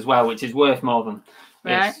both of us as well, which is worth more than.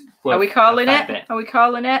 Right. Are we calling it? Are we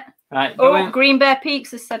calling it? Right. Oh, Green Bear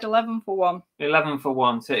Peaks has said 11 for one. 11 for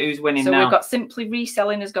one. So who's winning now? So we've got Simply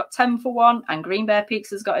Reselling has got 10 for one and Green Bear Peaks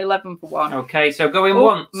has got 11 for one. Okay, so going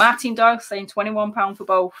once. Martin Doyle saying £21 for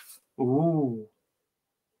both. Ooh,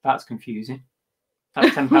 that's confusing.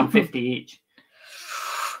 That's £10.50 each.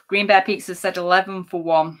 Green Bear Peaks has said 11 for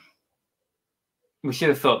one. We should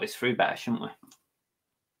have thought this through better, shouldn't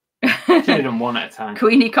we? Should have done one at a time.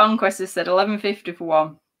 Queenie Conquest has said $11.50 for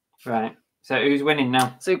one. Right. So who's winning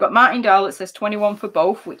now? So we've got Martin Doyle that says 21 for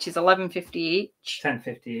both, which is $11.50 each.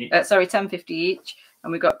 $10.50 each. $10.50 each.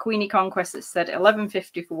 And we've got Queenie Conquest that said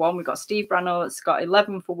 $11.50 for one. We've got Steve Brano that's got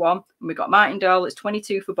 11 for one. And we've got Martin Doyle that's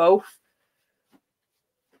 22 for both.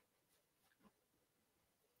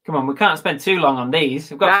 Come on, we can't spend too long on these.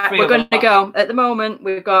 We've got we're going to go. At the moment,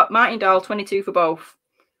 we've got Martin Doyle 22 for both.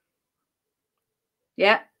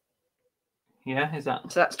 Yeah. Yeah, is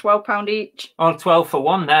that? So that's £12 each. Oh, 12 for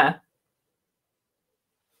one there.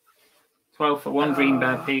 12 for one, Green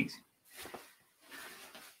Bear Peaks.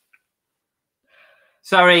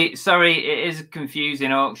 Sorry, it is a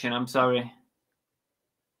confusing auction. I'm sorry.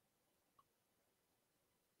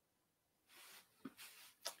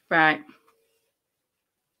 Right.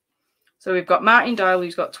 So we've got Martin Doyle,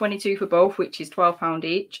 who's got 22 for both, which is £12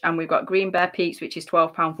 each. And we've got Green Bear Peaks, which is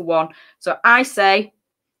 £12 for one. So I say...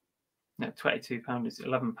 No, £22 is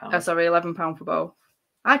 £11. Oh, sorry, £11 for both.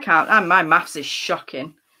 I can't. My maths is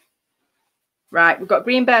shocking. Right, we've got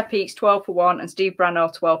Green Bear Peaks 12 for one and Steve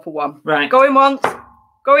Brano 12 for one. Right. Going once,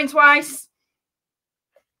 going twice.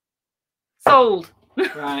 Sold.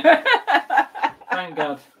 Right. Thank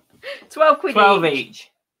God. 12 quid 12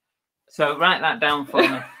 each. So write that down for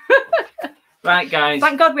me. Right, guys.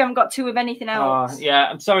 Thank God we haven't got two of anything else. Oh, yeah,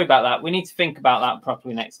 I'm sorry about that. We need to think about that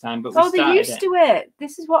properly next time. But they're used to it.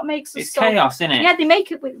 This is what makes us It's chaos, isn't it? Yeah, they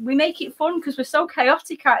make it. We make it fun because we're so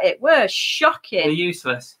chaotic at it. We're shocking. We're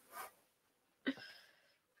useless.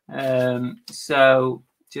 So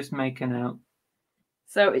just make a note.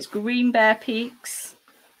 So it's Green Bear Peaks.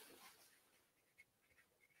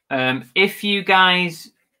 If you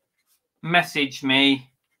guys message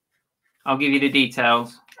me, I'll give you the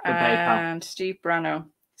details for PayPal. And Steve Brano.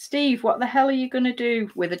 Steve, what the hell are you going to do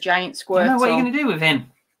with a giant Squirtle? I know what you're going to do with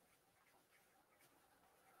him.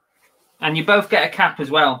 And you both get a cap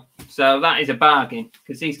as well. So that is a bargain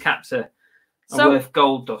because these caps are worth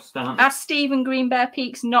gold dust, aren't they? Are Steve and Green Bear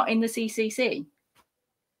Peaks not in the CCC?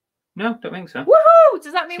 No, don't think so. Woohoo!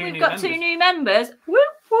 Does that mean 2 we've new got members. 2 new members? Whoop,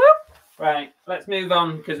 whoop. Right, let's move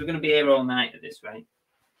on because we're going to be here all night at this rate.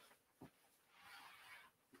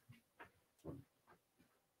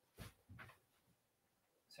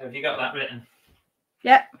 So have you got that written?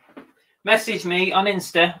 Yep. Message me on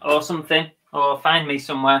Insta or something, or find me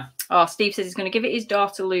somewhere. Oh, Steve says he's going to give it his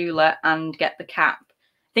daughter Lula and get the cap.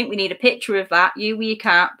 I think we need a picture of that. You with your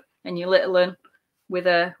cap and your little one with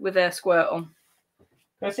a squirt on.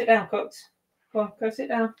 Go sit down, Cooks. Go on, go sit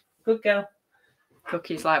down. Good girl.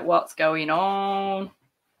 Cookie's like, what's going on?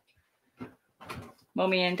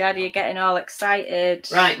 Mummy and Daddy are getting all excited.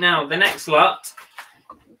 Right, now, the next lot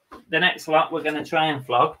we're going to try and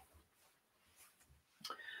flog.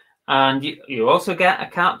 And you also get a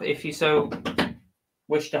cap if you so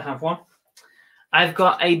wish to have one. I've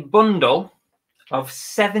got a bundle of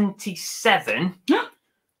 77.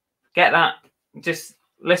 Get that. Just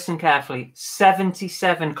listen carefully.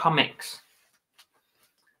 77 comics.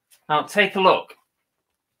 Now, take a look.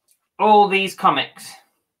 All these comics.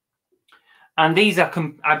 And these are,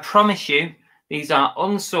 I promise you, these are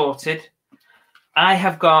unsorted. I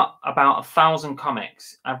have got about 1,000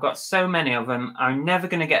 comics. I've got so many of them. I'm never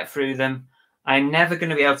going to get through them. I'm never going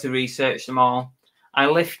to be able to research them all. I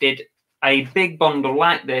lifted a big bundle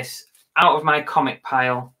like this out of my comic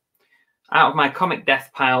pile, out of my comic death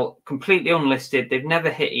pile, completely unlisted. They've never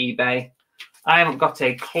hit eBay. I haven't got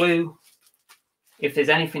a clue if there's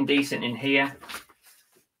anything decent in here.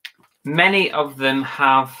 Many of them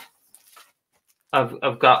have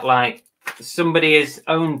got like somebody has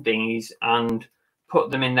owned these and put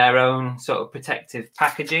them in their own sort of protective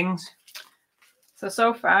packagings.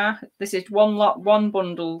 So far, this is one lot, one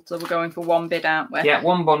bundle. So we're going for one bid, aren't we? Yeah,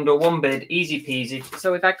 one bundle, one bid, easy peasy.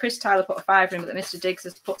 So we've had Chris Tyler put a 5 in, but Mr. Diggs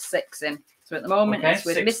has put 6 in. So at the moment, okay, it's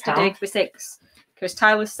with £6. Mr. Diggs with 6. Chris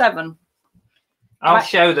Tyler's 7. I'll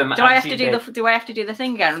show them. Do I have to do the? Do I have to do the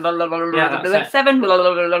thing again? Yeah, that's 7.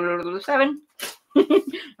 7. And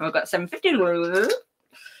we've got 750.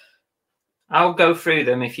 I'll go through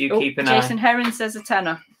them if you keep an eye. Jason Heron says a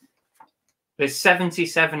tenner. There's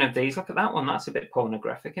 77 of these. Look at that one. That's a bit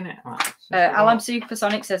pornographic, isn't it? Right, Alan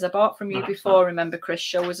Supersonic says, I bought from you No, before. Remember, Chris,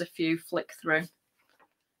 show us a few. Flick through.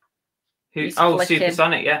 Who? Oh, flicking.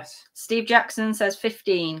 Supersonic, yes. Steve Jackson says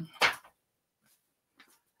 15.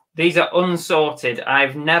 These are unsorted.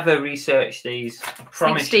 I've never researched these. I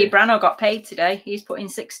promise Steve you. Brano got paid today. He's put in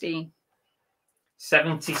 16.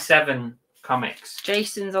 77 comics.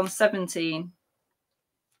 Jason's on 17.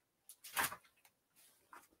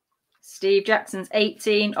 Steve Jackson's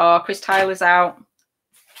 18. Oh, Chris Tyler's out.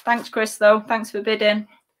 Thanks, Chris, though. Thanks for bidding.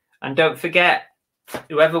 And don't forget,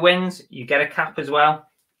 whoever wins, you get a cap as well.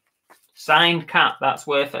 Signed cap. That's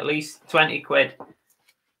worth at least 20 quid.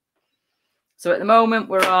 So at the moment,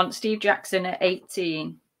 we're on Steve Jackson at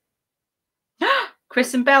 18.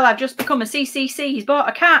 Chris and Bell have just become a CCC. He's bought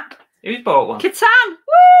a cap. Who's bought one? Catan.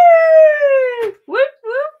 Woo! Woo,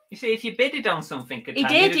 woo. You see, if you bidded on something, Catan, he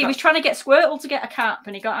did. He was trying to get Squirtle to get a cap,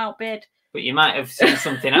 and he got outbid. But you might have seen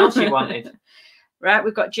something else you wanted. Right,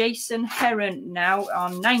 we've got Jason Heron now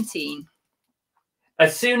on 19.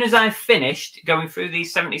 As soon as I've finished going through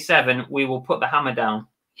these 77, we will put the hammer down.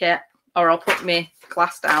 Yeah, or I'll put my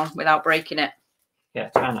glass down without breaking it. Yeah,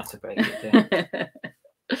 try not to break it.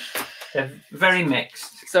 They're very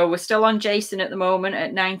mixed. So we're still on Jason at the moment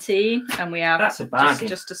at 19, and we have That's a bargain.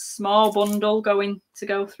 Just a small bundle go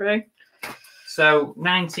through. So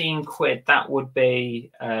 19 quid, that would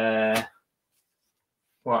be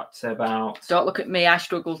what, about? Don't look at me, I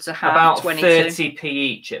struggle to have about 22. 30p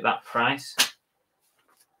each at that price.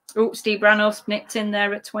 Oh, Steve Branos nicked in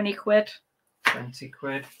there at 20 quid. 20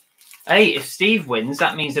 quid. Hey, if Steve wins,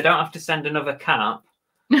 that means I don't have to send another cap.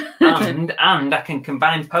 and I can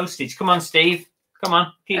combine postage. Come on, Steve. Come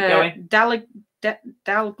on, keep going.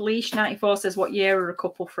 Dal Bleach 94 says, what year are a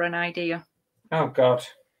couple for an idea? Oh, God.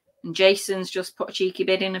 And Jason's just put a cheeky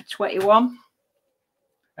bid in of 21.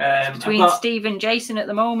 Between Steve and Jason at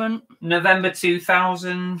the moment. November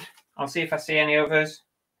 2000. I'll see if I see any others.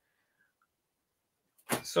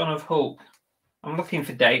 Son of Hulk. I'm looking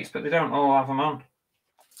for dates, but they don't all have them on.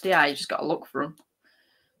 Yeah, you just got to look for them.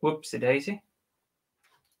 Whoopsie daisy.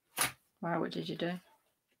 Wow, what did you do?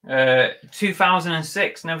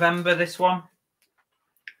 2006, November, this one.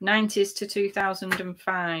 90s to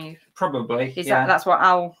 2005. Probably. Is that's what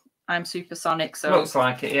I'm Supersonic, so looks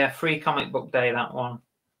like it, yeah. Free comic book day, that one.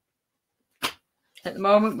 At the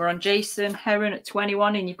moment, we're on Jason Heron at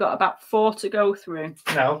 21, and you've got about 4 to go through.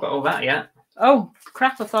 No, I've got all that yet. Oh,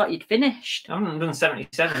 crap, I thought you'd finished. I haven't done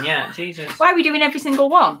 77 yet, Jesus. Why are we doing every single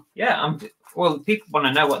one? Yeah, well, people want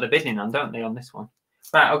to know what they're bidding on, don't they, on this one?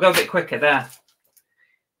 Right, I'll go a bit quicker there.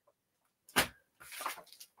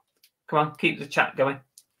 Come on, keep the chat going.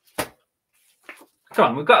 Come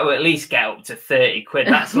on, we've got to at least get up to 30 quid.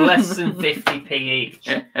 That's less than 50p each.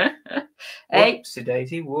 Hey, Whoopsie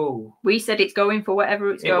daisy, whoa. we said it's going for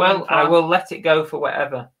whatever it's going Well, for. I will let it go for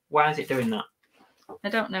whatever. Why is it doing that? I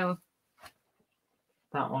don't know.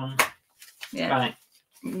 That one. Yeah. Right.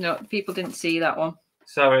 No, people didn't see that one.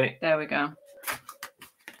 Sorry. There we go.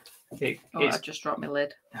 I It's... just dropped my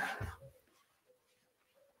lid.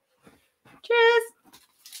 Cheers.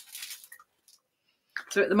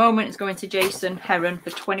 So at the moment, it's going to Jason Heron for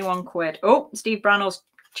 21 quid. Oh, Steve Brannell's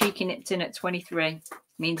cheeky nipped in at 23.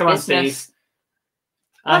 Means Come on, business. Steve.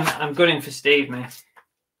 I'm good in for Steve, mate.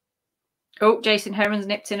 Oh, Jason Heron's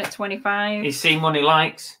nipped in at 25. He's seen one he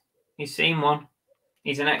likes. He's seen one.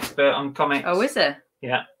 He's an expert on comics. Oh, is he?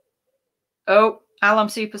 Yeah. Oh, Alam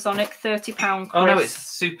Supersonic, £30. Oh, no, it's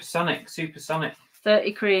Supersonic. Supersonic.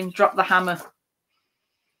 30 cream, drop the hammer.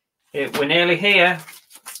 We're nearly here.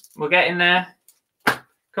 We're getting there.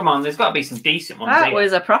 Come on, there's got to be some decent ones That here.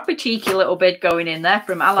 was a proper cheeky little bid going in there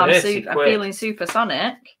from Alam 30 quid. Feeling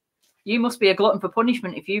Supersonic. You must be a glutton for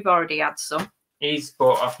punishment if you've already had some. He's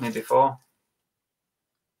bought off me before.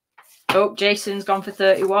 Oh, Jason's gone for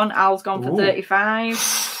 31. Al's gone for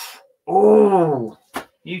 35. Oh,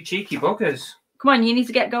 you cheeky buggers. Come on, you need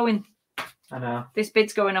to get going. I know. This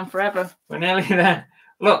bid's going on forever. We're nearly there.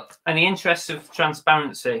 Look, in the interest of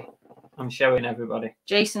transparency, I'm showing everybody.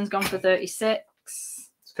 Jason's gone for 36.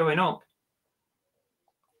 It's going up.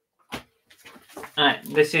 Right,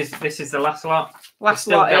 this is the last lot. Last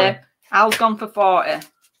lot here. Al's gone for 40.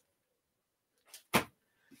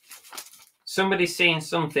 Somebody's seen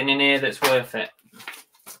something in here that's worth it.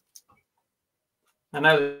 I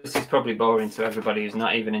know this is probably boring to everybody who's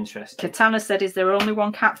not even interested. Katana said, is there only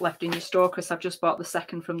one cap left in your store? Because I've just bought the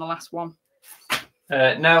second from the last one.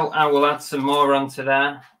 No, I will add some more onto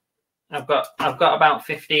there. I've got about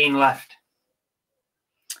 15 left.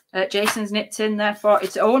 Jason's nipped in there for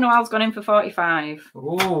it's. Oh no, Al's gone in for 45.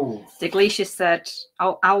 Ooh. Deglicious said,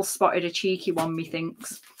 Al spotted a cheeky one,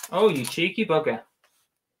 methinks. Oh, you cheeky bugger.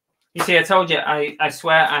 You see, I told you, I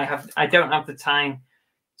swear I don't have the time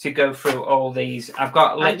to go through all these. I've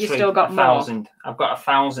got literally you still got 1,000. more. I've got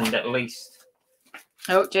 1,000 at least.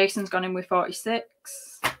 Oh, Jason's gone in with 46.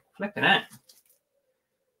 Flipping it.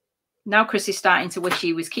 Now Chris is starting to wish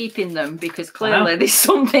he was keeping them because clearly there's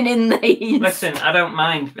something in these. Listen, I don't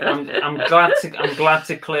mind. I'm glad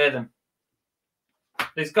to clear them.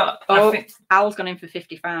 There's got. Oh, I think Al's gone in for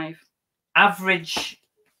 55. average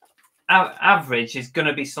is going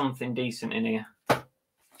to be something decent in here.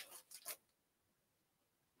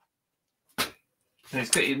 And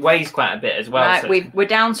it weighs quite a bit as well. Right, so we're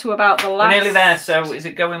down to about the last. we're nearly there. So is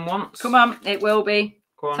it going once? Come on, it will be.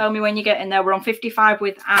 Go on. Tell me when you get in there. We're on 55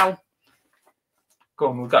 with Al. Go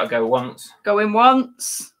on, we've got to go once. Going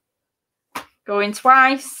once. Going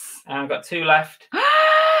twice. And I've got 2 left.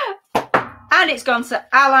 And it's gone to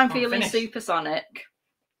Al. I'm feeling finished. Supersonic.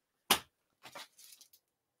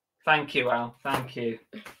 Thank you, Al. Thank you.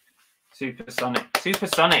 Supersonic.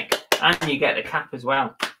 Supersonic. And you get the cap as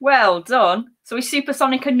well. Well done. So is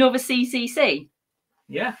Supersonic another CCC?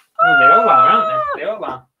 Yeah. Well, they all are, aren't they? They all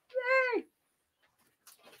are. Yay.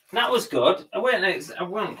 That was good. I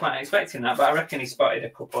wasn't quite expecting that, but I reckon he spotted a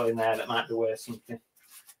couple in there that might be worth something.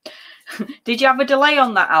 Did you have a delay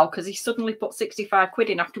on that, Al? Because he suddenly put 65 quid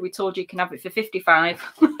in after we told you can have it for 55.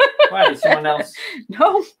 Why did someone else?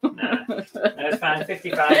 No. No, it's fine.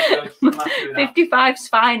 55. So I'm happy with that. 55's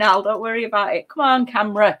fine, Al. Don't worry about it. Come on,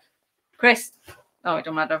 camera. Chris. Oh, it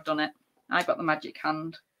don't matter. I've done it. I got the magic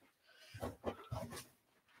hand.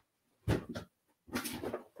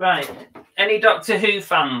 Right. Any Doctor Who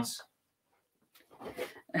fans?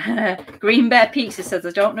 Green Bear Pizza says,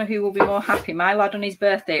 I don't know who will be more happy, my lad on his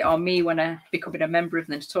birthday or me when becoming a member of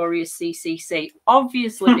the notorious CCC.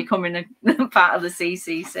 Obviously becoming a part of the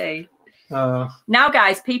CCC. Now,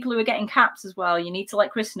 guys, people who are getting caps as well, you need to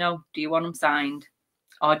let Chris know, do you want them signed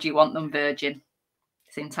or do you want them virgin?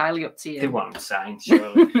 It's entirely up to you. They want them signed,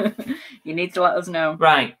 surely. You need to let us know.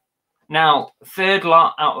 Right. Now, 3rd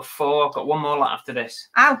lot out of 4. I've got 1 more lot after this.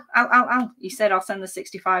 Ow. You said I'll send the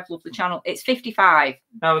 65, love the channel. It's 55.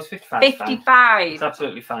 No, it's 55. 55. It's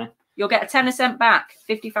absolutely fine. You'll get a 10% back.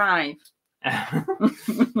 55.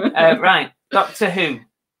 Right. Doctor Who.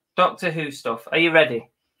 Doctor Who stuff. Are you ready?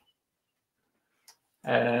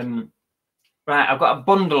 Right. I've got a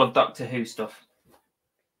bundle of Doctor Who stuff.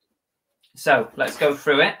 So, let's go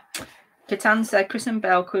through it. Catan said Chris and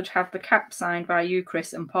Belle could have the cap signed by you,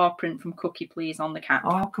 Chris, and paw print from Cookie, please, on the cap.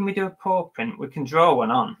 Oh, how can we do a paw print? We can draw one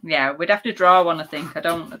on. Yeah, we'd have to draw one, I think. I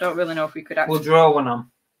don't really know if we could actually. We'll draw one on.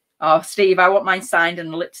 Oh, Steve, I want mine signed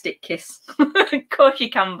and a lipstick kiss. Of course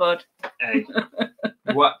you can, bud. Hey,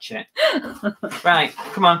 watch it. Right,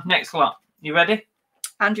 come on, next lot. You ready?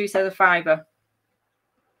 Andrew says a £5.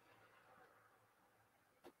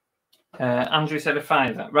 Andrew said a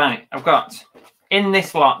 £5. Right, I've got in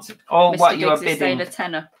this lot all Mr. what you are Diggs is saying bidding. a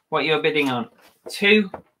tenner. What you're bidding on.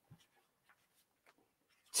 Two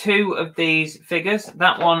of these figures.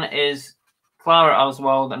 That one is Clara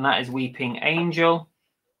Oswald, and that is Weeping Angel.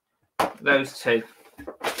 Those two.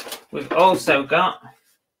 We've also got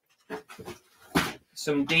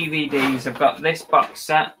some DVDs. I've got this box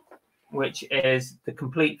set, which is the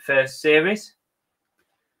complete first series.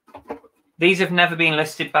 These have never been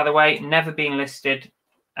listed, by the way. Never been listed.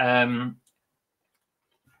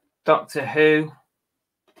 Doctor Who,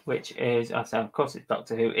 which is, I said, of course it's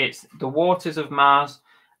Doctor Who. It's The Waters of Mars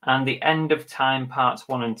and The End of Time Parts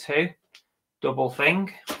 1 and 2. Double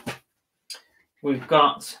thing. We've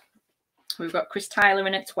got Chris Tyler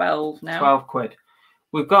in at 12 now. 12 quid.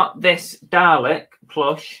 We've got this Dalek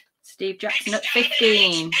plush. Steve Jackson at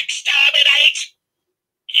 15. Exterminate!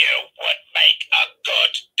 You would make a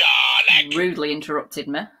good Dalek. Rudely interrupted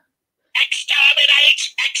me. Exterminate!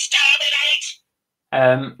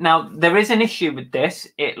 Exterminate! Now, there is an issue with this.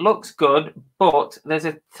 It looks good, but there's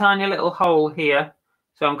a tiny little hole here.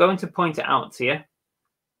 So I'm going to point it out to you.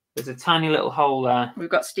 There's a tiny little hole there. We've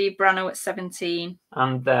got Steve Brano at 17.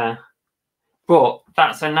 And there. But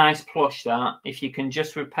that's a nice plush, that. If you can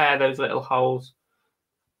just repair those little holes.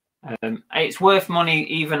 It's worth money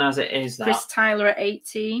even as it is, that. Chris Tyler at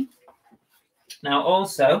 18. Now,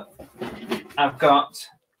 also, I've got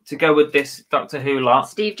to go with this Doctor Who lot.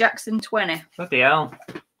 Steve Jackson, 20. Bloody hell.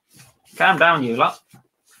 Calm down, you lot.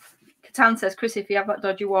 Catan says, Chris, if you have that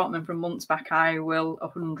dodgy Walkman from months back, I will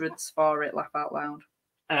 100s for it. Laugh out loud.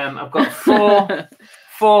 I've got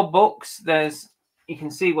four books. There's, you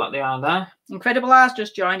can see what they are there. Incredible R's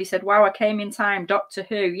just joined. He said, wow, I came in time. Doctor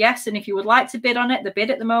Who. Yes, and if you would like to bid on it, the bid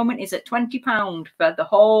at the moment is at £20 for the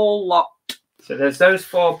whole lot. So there's those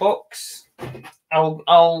 4 books.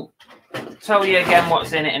 I'll tell you again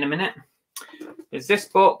what's in it in a minute. There's this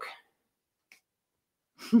book.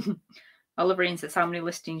 Oliver Ian says, how many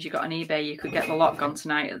listings you got on eBay? You could get the lot gone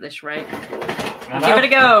tonight at this rate. Give it a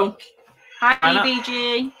go. Hi,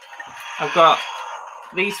 EBG. I've got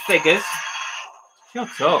these figures.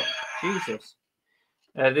 Shut up. Jesus.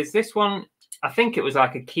 There's this one. I think it was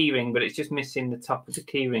like a key ring, but it's just missing the top of the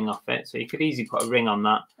key ring off it. So you could easily put a ring on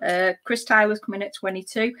that. Chris Tyler's coming at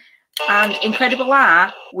 22. And Incredible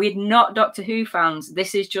R, we're not Doctor Who fans.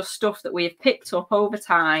 This is just stuff that we have picked up over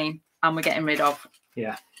time and we're getting rid of.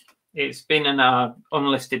 Yeah. It's been in our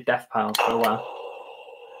unlisted death pile for a while.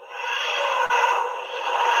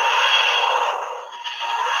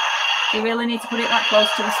 Do you really need to put it that close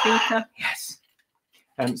to the speaker? Yes.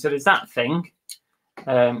 So there's that thing.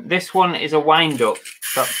 This one is a wind-up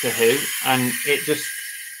Doctor Who, and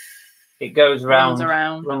it goes around,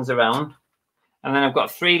 runs around. And then I've got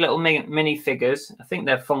 3 little mini figures. I think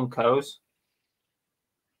they're Funkos.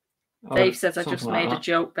 Dave says I just made a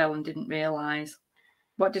joke, Bell, and didn't realise.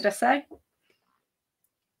 What did I say?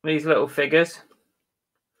 These little figures.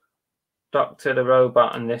 Doctor the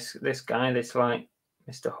Robot and this guy, this like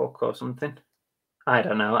Mr. Hook or something. I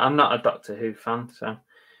don't know. I'm not a Doctor Who fan, so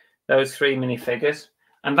those 3 minifigures.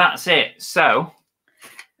 And that's it. So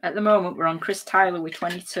at the moment we're on Chris Tyler with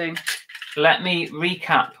 22. Let me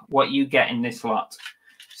recap what you get in this lot.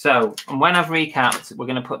 So, and when I've recapped, we're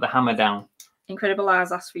going to put the hammer down. Incredible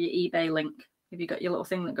R's asked for your eBay link. Have you got your little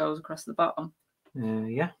thing that goes across the bottom?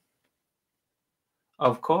 Yeah.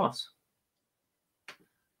 Of course.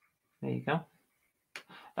 There you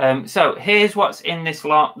go. So here's what's in this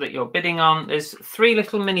lot that you're bidding on. There's 3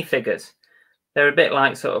 little minifigures. They're a bit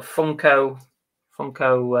like sort of Funko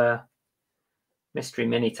mystery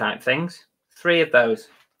mini type things. 3 of those.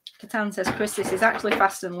 Catan says, Chris, this is actually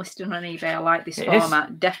faster than listing on eBay. I like this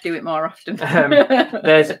format. Def do it more often.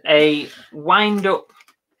 There's a wind-up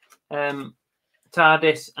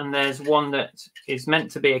TARDIS, and there's one that is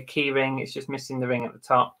meant to be a key ring. It's just missing the ring at the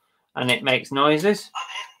top, and it makes noises.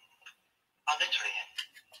 I'm literally in.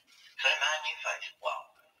 Say my new face. Wow.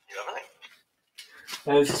 You have a link?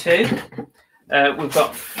 Those 2. We've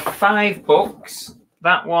got 5 books.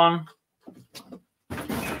 That one.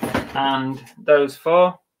 And those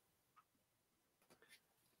 4.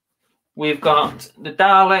 We've got the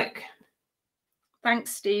Dalek.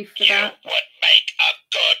 Thanks, Steve, for You that. would make a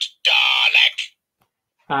good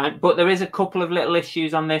Dalek. But there is a couple of little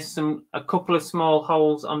issues on this. A couple of small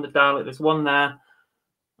holes on the Dalek. There's one there,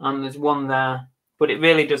 and there's one there. But it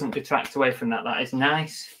really doesn't detract away from that. That is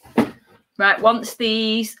nice. Right, once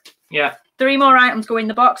these Yeah. 3 more items go in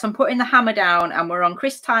the box. I'm putting the hammer down, and we're on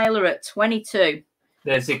Chris Tyler at 22.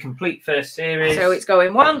 There's the complete first series. So it's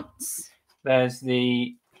going once. There's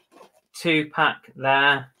the 2-pack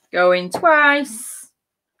there. Going twice.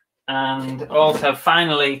 And also,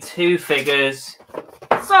 finally, 2 figures.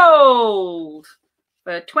 Sold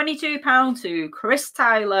for £22 to Chris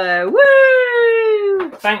Tyler.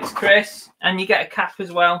 Woo! Thanks, Chris. And you get a cap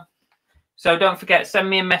as well. So don't forget, send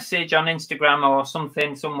me a message on Instagram or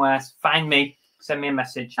something somewhere. Find me, send me a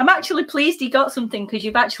message. I'm actually pleased he got something because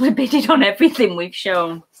you've actually bidded on everything we've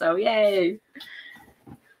shown. So yay.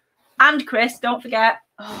 And Chris, don't forget,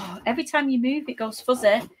 every time you move, it goes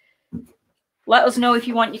fuzzy. Let us know if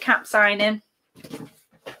you want your cap signing.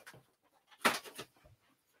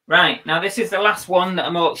 Right, now this is the last one that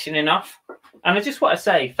I'm auctioning off. And I just want to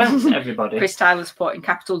say thanks to everybody. Chris Tyler supporting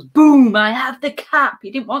capitals. Boom, I have the cap.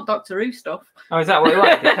 You didn't want Doctor Who stuff. Oh, is that what you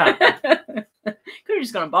like, the cap? Could have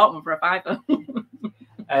just gone and bought one for a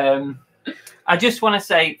 £5. I just want to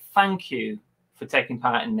say thank you for taking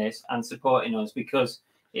part in this and supporting us, because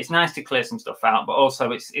it's nice to clear some stuff out, but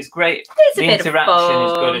also it's great. The interaction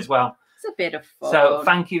is good as well. It's a bit of fun. So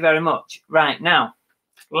thank you very much. Right, now,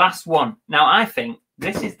 last one. Now, I think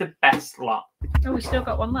this is the best lot. Oh, we still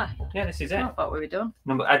got one left. Yeah, this is it. I thought we were done.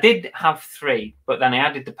 No, I did have 3, but then I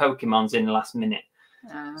added the Pokemons in the last minute.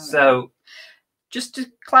 So, just to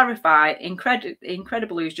clarify,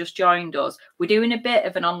 Incredible who's just joined us, we're doing a bit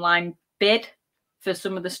of an online bid for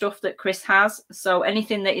some of the stuff that Chris has. So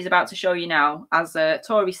anything that he's about to show you now, as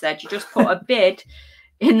Tori said, you just put a bid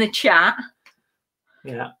in the chat.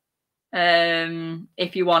 Yeah.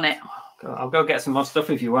 If you want it. I'll go get some more stuff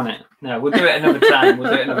if you want it. No, we'll do it another time.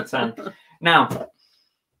 We'll do it another time. Now,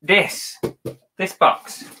 this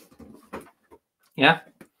box. Yeah.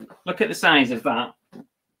 Look at the size of that.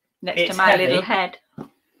 Next to my little head.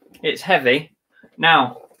 It's heavy.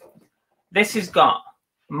 Now, this has got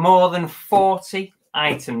more than 40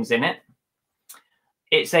 items in it.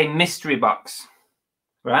 It's a mystery box,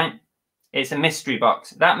 right? It's a mystery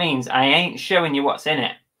box. That means I ain't showing you what's in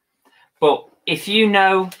it. But if you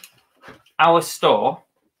know our store,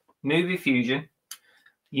 Movie Fusion,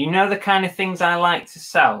 you know the kind of things I like to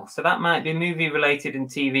sell. So that might be movie-related and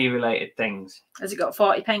TV-related things. Has it got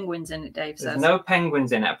 40 penguins in it, Dave says? There's no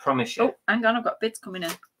penguins in it, I promise you. Oh, hang on, I've got bids coming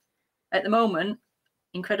in. At the moment,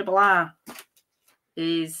 Incredible R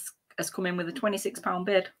has come in with a £26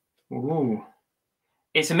 bid. Ooh.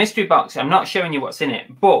 It's a mystery box. I'm not showing you what's in it.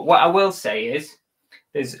 But what I will say is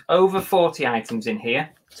there's over 40 items in here.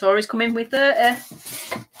 Tori's come in with 30.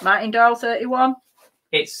 Martin Dahl, 31.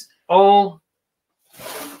 It's all...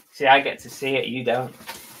 See, I get to see it. You don't.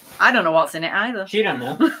 I don't know what's in it either. You don't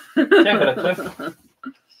know. You haven't got a clue.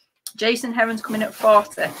 Jason Heron's coming at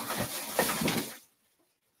 40.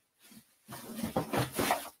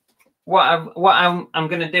 What I'm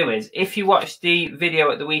going to do is, if you watch the video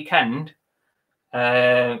at the weekend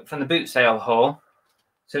from the boot sale haul,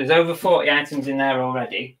 so there's over 40 items in there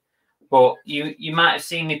already, but you might have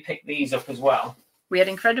seen me pick these up as well. We had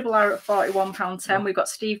Incredible R at £41.10. We've got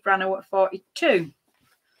Steve Branno at 42.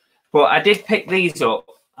 But I did pick these up,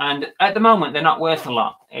 and at the moment they're not worth a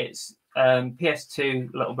lot. It's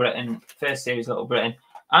PS2 Little Britain, first series Little Britain.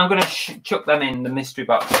 I'm going to chuck them in the mystery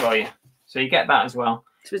box for you, so you get that as well.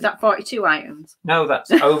 So is that 42 items? No,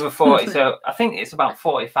 that's over 40. So I think it's about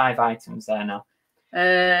 45 items there now.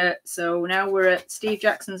 So now we're at Steve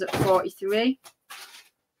Jackson's at 43.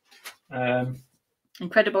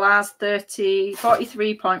 Incredible R's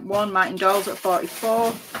 43.1. Martin Dole's at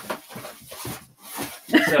 44.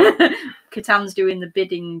 So, Catan's doing the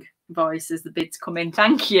bidding voice as the bids come in.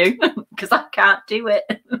 Thank you, because I can't do it.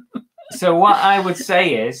 So what I would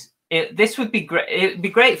say is, this would be great. It'd be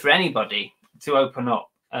great for anybody to open up,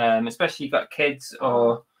 especially if you've got kids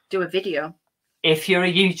or do a video. If you're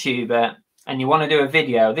a YouTuber and you want to do a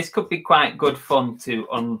video, this could be quite good fun to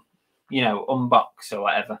unbox or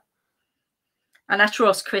whatever. And I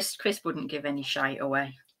trust Chris wouldn't give any shite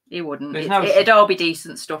away. He wouldn't. It'd all be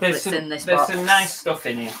decent stuff that's in this box. There's some nice stuff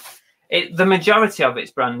in here. The majority of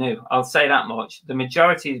it's brand new. I'll say that much. The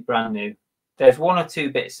majority is brand new. There's 1 or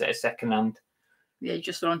 2 bits that are second hand. Yeah, you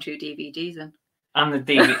just throw on 2 DVDs in. And the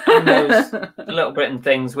DVD, and those Little Britain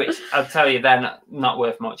things, which I'll tell you, they're not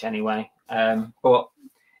worth much anyway. But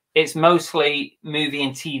it's mostly movie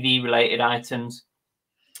and TV related items.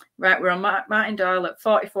 Right, we're on Martin Doyle at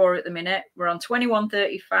 44 at the minute. We're on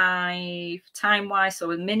 21.35 time-wise,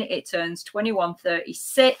 so a minute it turns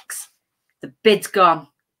 21.36. The bid's gone.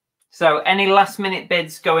 So any last-minute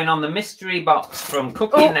bids going on the mystery box from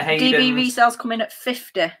Cookie and the Haydens? DB resales coming at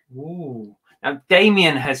 50. Ooh. Now,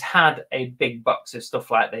 Damien has had a big box of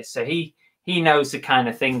stuff like this, so he he knows the kind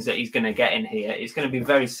of things that he's going to get in here. It's going to be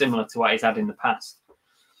very similar to what he's had in the past.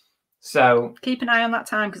 So keep an eye on that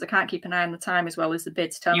time, because I can't keep an eye on the time as well as the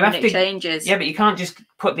bids tell me when it changes. Yeah, but you can't just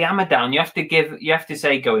put the hammer down. You have to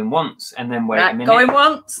say going once and then wait a minute. Going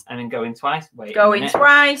once. And then going twice. Wait. Going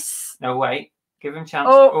twice. No, wait. Give him a chance.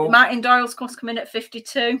 Oh, Martin Doyle's come in at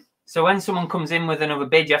 52. So when someone comes in with another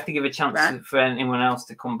bid, you have to give a chance for anyone else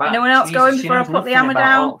to come back. Anyone else going before I put the hammer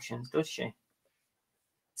down? Auctions, does she?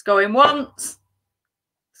 It's going once.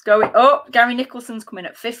 It's going up. Gary Nicholson's coming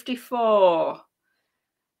at 54.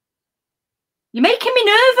 You're making me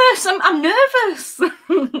nervous. I'm nervous.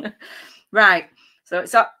 Right. So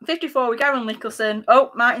it's at 54 with Gary Nicholson. Oh,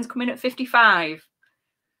 Martin's coming at 55.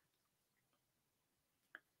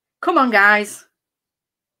 Come on, guys.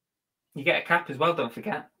 You get a cap as well, don't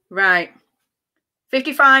forget. Right.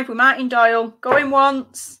 55 with Martin Doyle. Going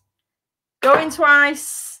once. Going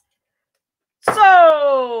twice.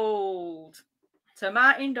 Sold to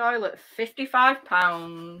Martin Doyle at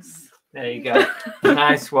 £55. There you go.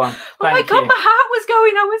 Nice one. Oh my God, my heart was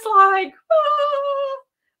going. I was like,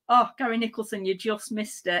 oh, Gary Nicholson, you just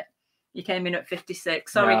missed it. You came in at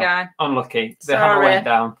 56. Sorry, Guy. Unlucky. The hammer went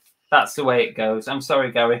down. That's the way it goes. I'm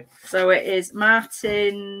sorry, Gary. So it is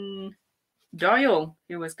Martin Doyle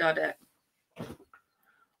who has got it.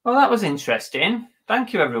 Well, that was interesting.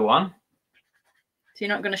 Thank you, everyone. So you're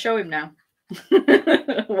not going to show him now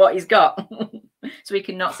what he's got, so he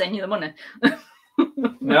can not send you the money.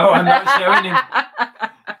 No, I'm not showing him.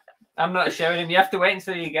 I'm not showing him. You have to wait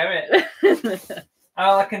until you get it.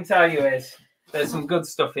 All I can tell you is there's some good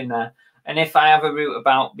stuff in there. And if I have a route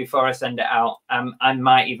about before I send it out, I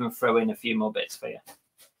might even throw in a few more bits for you.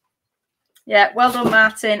 Yeah, well done,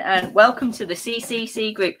 Martin. And welcome to the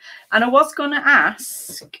CCC group. And I was going to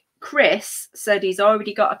ask, Chris said he's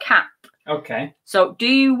already got a cap. Okay. So do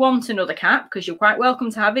you want another cap? Because you're quite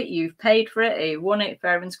welcome to have it. You've paid for it. You won it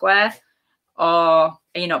fair and square. Or are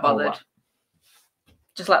you not bothered?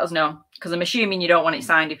 Just let us know. Because I'm assuming you don't want it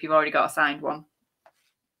signed if you've already got a signed one.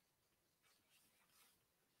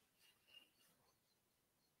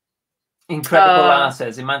 Incredible R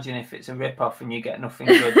says, imagine if it's a rip-off and you get nothing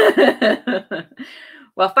good.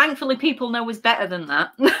 Well, thankfully people know us better than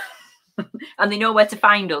that. And they know where to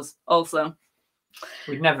find us also.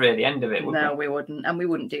 We'd never hear the end of it, would we? No, we wouldn't. And we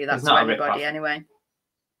wouldn't do that to anybody anyway.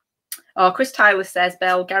 Oh, Chris Tyler says,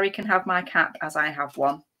 Belle, Gary can have my cap as I have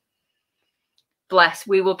one. Bless.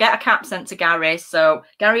 We will get a cap sent to Gary. So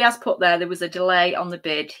Gary has put there was a delay on the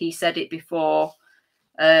bid. He said it before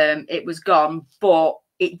it was gone, but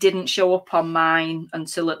it didn't show up on mine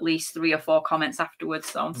until at least 3 or 4 comments afterwards.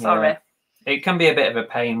 So I'm sorry. Yeah. It can be a bit of a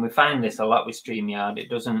pain. We find this a lot with StreamYard. It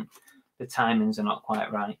doesn't, the timings are not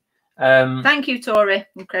quite right. Thank you, Tori.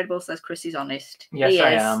 Incredible, says Chris is honest. Yes,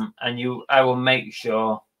 I am. And I will make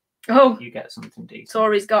sure you get something decent.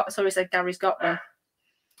 Tori said Gary's got one.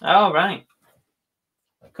 Oh, right.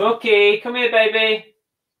 Cookie, come here, baby.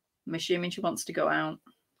 I'm assuming she wants to go out.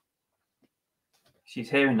 She's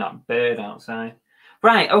hearing that bird outside.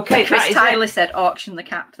 Right, okay. Chris Tyler said auction the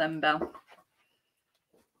cap then, Belle.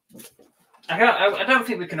 I don't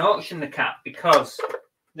think we can auction the cap because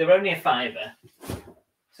they're only a £5.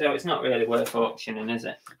 So it's not really worth auctioning, is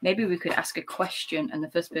it? Maybe we could ask a question and the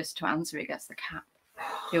first person to answer it gets the cap.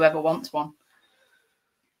 Whoever wants one.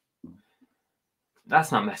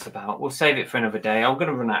 That's not mess about. We'll save it for another day. I'm going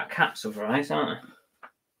to run out of caps otherwise, aren't I?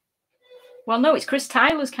 Well, no, it's Chris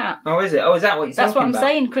Tyler's cap. Oh, is it? Oh, is that what you're That's talking what I'm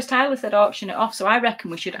saying. Chris Tyler said auction it off. So I reckon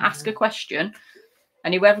we should ask a question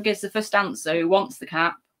and whoever gives the first answer who wants the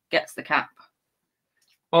cap gets the cap.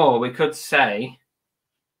 Or we could say,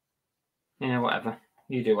 whatever.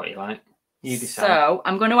 You do what you like. You decide. So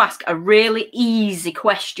I'm going to ask a really easy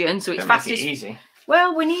question. So it's fast. Easy.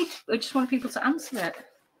 Well, we just want people to answer it.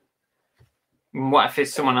 What if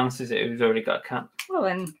it's someone answers it who's already got a cap? Well,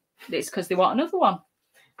 then it's because they want another one.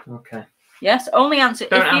 Okay. Yes, only answer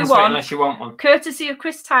Don't if answer you want. It unless you want one. Courtesy of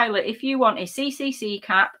Chris Tyler, if you want a CCC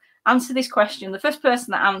cap, answer this question. The first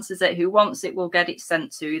person that answers it, who wants it, will get it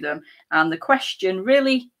sent to them. And the question,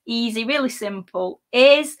 really easy, really simple,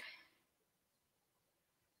 is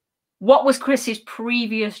what was Chris's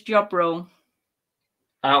previous job role?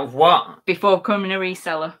 Out of what? Before becoming a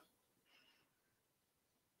reseller.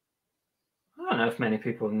 I don't know if many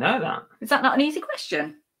people know that. Is that not an easy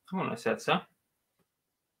question? I wouldn't have said so.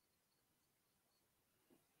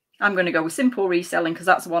 I'm going to go with simple reselling because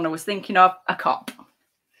that's the one I was thinking of, a cop.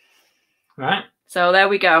 Right. So there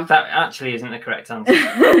we go. That actually isn't the correct answer.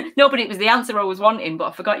 No, but it was the answer I was wanting, but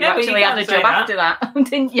I forgot you actually had a job after that,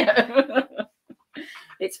 didn't you?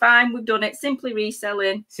 It's fine, we've done it. Simply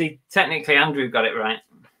reselling. See, technically Andrew got it right.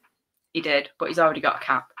 He did, but he's already got a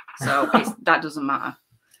cap. So that doesn't matter.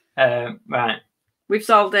 Right. We've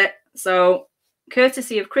solved it. So,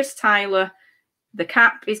 courtesy of Chris Tyler, the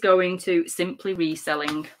cap is going to Simply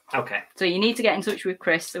Reselling. Okay. So you need to get in touch with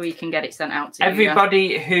Chris so he can get it sent out to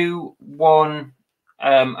everybody who won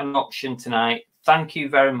an auction tonight. Thank you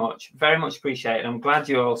very much. Very much appreciated. I'm glad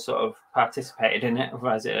you all sort of participated in it.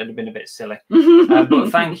 Otherwise, it would have been a bit silly. But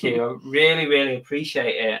thank you. I really, really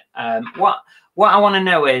appreciate it. What I want to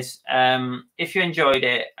know is if you enjoyed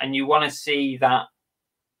it and you want to see that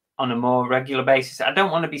on a more regular basis. I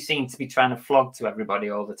don't want to be seen to be trying to flog to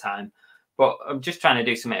everybody all the time, but I'm just trying to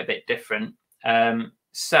do something a bit different.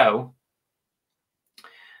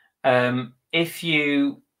 If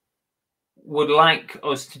you would like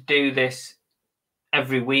us to do this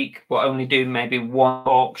every week, but only do maybe one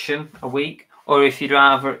auction a week, or if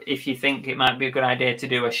you think it might be a good idea to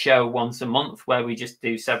do a show once a month where we just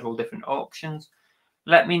do several different auctions,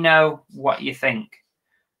 let me know what you think.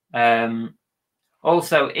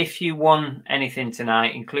 Also, if you won anything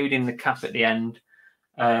tonight, including the cap at the end,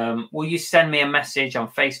 will you send me a message on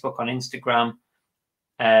Facebook, on Instagram,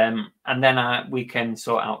 and then we can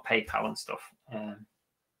sort out PayPal and stuff.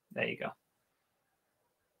 There you go.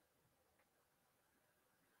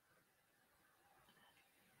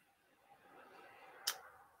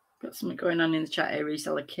 Got something going on in the chat here.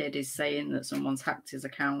 Reseller Kid is saying that someone's hacked his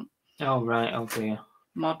account. Oh, right. Oh, dear.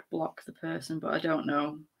 Mod block the person, but I don't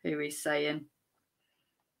know who he's saying.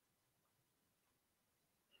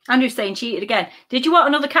 Andrew's saying cheated again. Did you want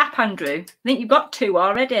another cap, Andrew? I think you've got 2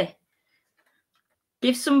 already.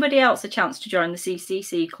 Give somebody else a chance to join the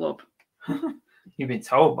CCC club. You've been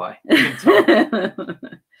told, boy. You've been told.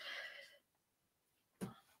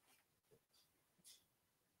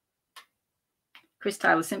 Chris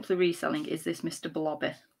Tyler, Simply Reselling. Is this Mr.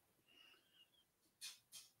 Blobby?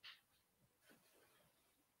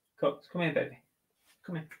 Come here, baby.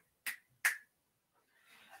 Come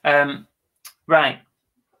here. Right.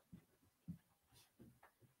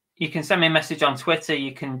 You can send me a message on Twitter.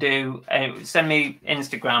 You can do send me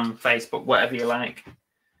Instagram, Facebook, whatever you like.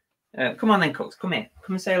 Come on then, Cooks. Come here.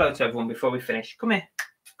 Come and say hello to everyone before we finish. Come here.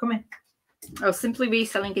 Come here. Oh, Simply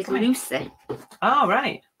Reselling is Lucy. Oh,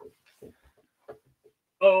 right.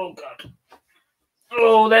 Oh, God.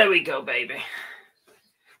 Oh, there we go, baby.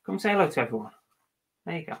 Come say hello to everyone.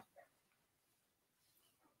 There you go.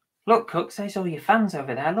 Look, Cooks, there's all your fans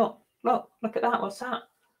over there. Look at that. What's that?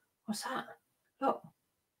 What's that? Look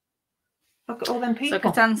at all them people. So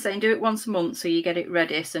Catan's saying do it once a month so you get it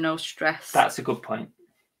ready, so no stress. That's a good point.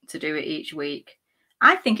 To do it each week.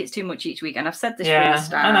 I think it's too much each week, and I've said this from the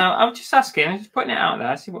start. I know. I was just asking. I'm just putting it out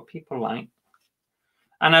there. See what people like.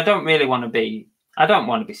 And I don't want to be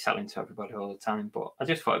selling to everybody all the time, but I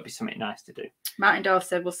just thought it'd be something nice to do. Martin Dorf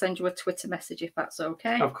said we'll send you a Twitter message if that's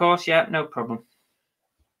okay. Of course, yeah, no problem.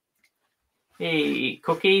 Hey,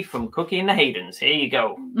 Cookie from Cookie and the Haydens. Here you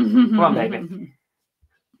go. Come on, baby.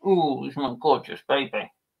 Ooh, isn't that gorgeous,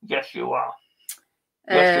 baby? Yes, you are.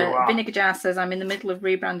 Yes, you are. Vinegar Jar says I'm in the middle of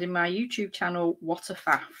rebranding my YouTube channel. What a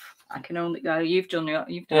faff! I can only go. You've done that,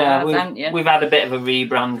 haven't you? We've had a bit of a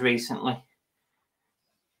rebrand recently,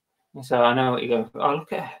 so I know what you go. Oh,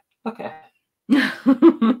 look at her!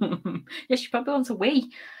 Yeah, she probably wants a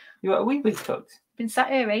wee. You want a wee with Cooks? Been sat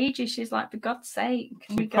here ages. She's like, for God's sake,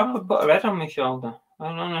 can we go? Probably put her head on my shoulder. I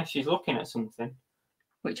don't know if she's looking at something.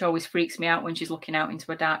 Which always freaks me out when she's looking out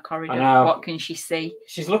into a dark corridor. I know. What can she see?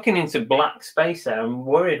 She's looking into black space there. I'm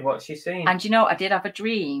worried what she's seeing. And you know, I did have a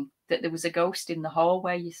dream that there was a ghost in the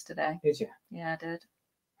hallway yesterday. Did you? Yeah, I did.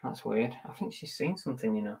 That's weird. I think she's seen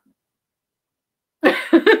something, you know.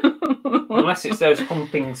 Unless it's those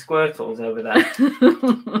humping squirtles over there.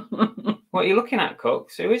 What are you looking at,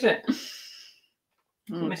 Cooks? Who is it?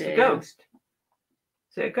 Oh, Mr. dear. Ghost?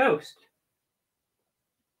 Is it a ghost?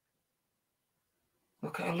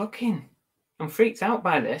 Look at her looking. I'm freaked out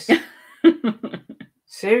by this.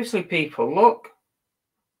 Seriously, people, look.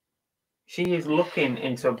 She is looking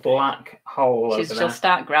into a black hole over there. She'll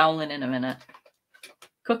start growling in a minute.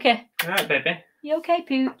 Cookie. All right, baby. You okay,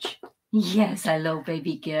 Pooch? Yes, hello,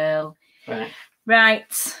 baby girl. Right.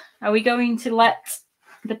 Right. Are we going to let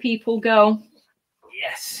the people go?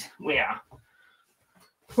 Yes, we are.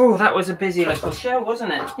 Oh, that was a busy little show,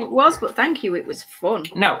 wasn't it? It was, but thank you. It was fun.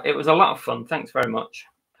 No, it was a lot of fun. Thanks very much.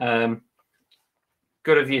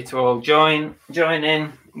 Good of you to all join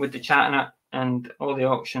in with the chat and all the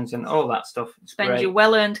auctions and all that stuff. It's Spend great. your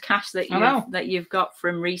well-earned cash that you've got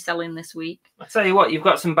from reselling this week. I tell you what, you've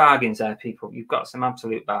got some bargains there, people. You've got some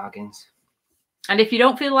absolute bargains. And if you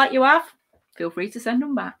don't feel like you have, feel free to send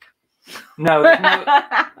them back. No,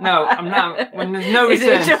 I'm not. When there's no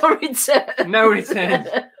return. Is it no return? No return.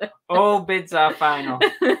 All bids are final.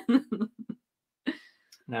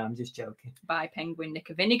 No, I'm just joking. Buy penguin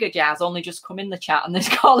knicker vinegar jars. Only just come in the chat and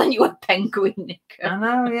they're calling you a penguin knicker. I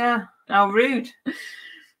know, yeah. How rude.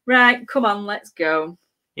 Right, come on, let's go.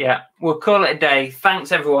 Yeah, we'll call it a day.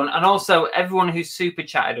 Thanks, everyone. And also, everyone who's super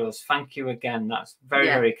chatted us, thank you again. That's very,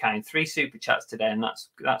 very kind. 3 super chats today, and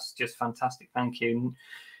that's just fantastic. Thank you.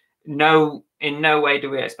 No, in no way do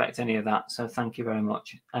we expect any of that. So thank you very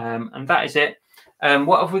much. And that is it.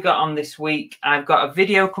 What have we got on this week? I've got a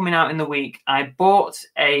video coming out in the week. I bought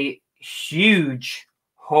a huge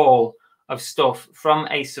haul of stuff from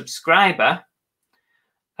a subscriber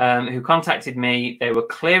who contacted me. They were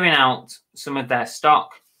clearing out some of their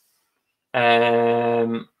stock.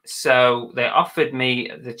 So they offered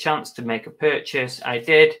me the chance to make a purchase. I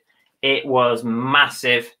did. It was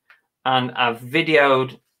massive. And I've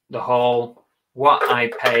videoed the haul, what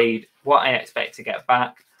I paid, what I expect to get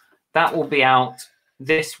back. That will be out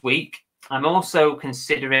this week. I'm also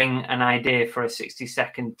considering an idea for a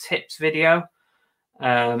 60-second tips video.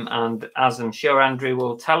 And as I'm sure Andrew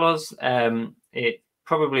will tell us, it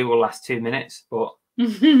probably will last 2 minutes, but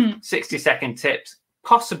 60-second tips,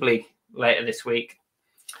 possibly later this week.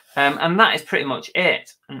 And that is pretty much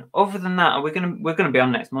it. And other than that, we're gonna be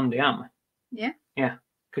on next Monday, aren't we? Yeah. Yeah,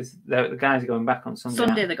 because the guys are going back on Sunday.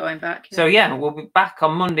 Sunday they're going back. Yeah. So yeah, we'll be back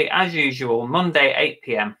on Monday as usual. Monday 8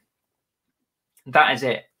 p.m. That is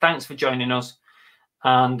it. Thanks for joining us.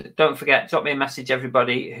 And don't forget, drop me a message,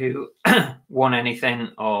 everybody who won anything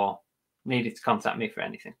or needed to contact me for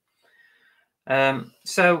anything.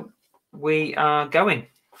 So we are going.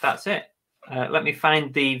 That's it. Let me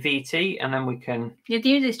find the VT and then we can... You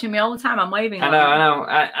do this to me all the time. I'm waving. I know.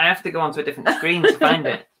 I have to go onto a different screen to find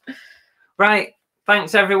it. Right.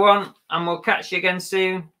 Thanks, everyone. And we'll catch you again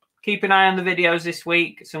soon. Keep an eye on the videos this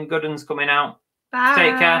week. Some good ones coming out. Bye.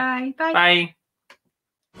 Take care. Bye. Bye.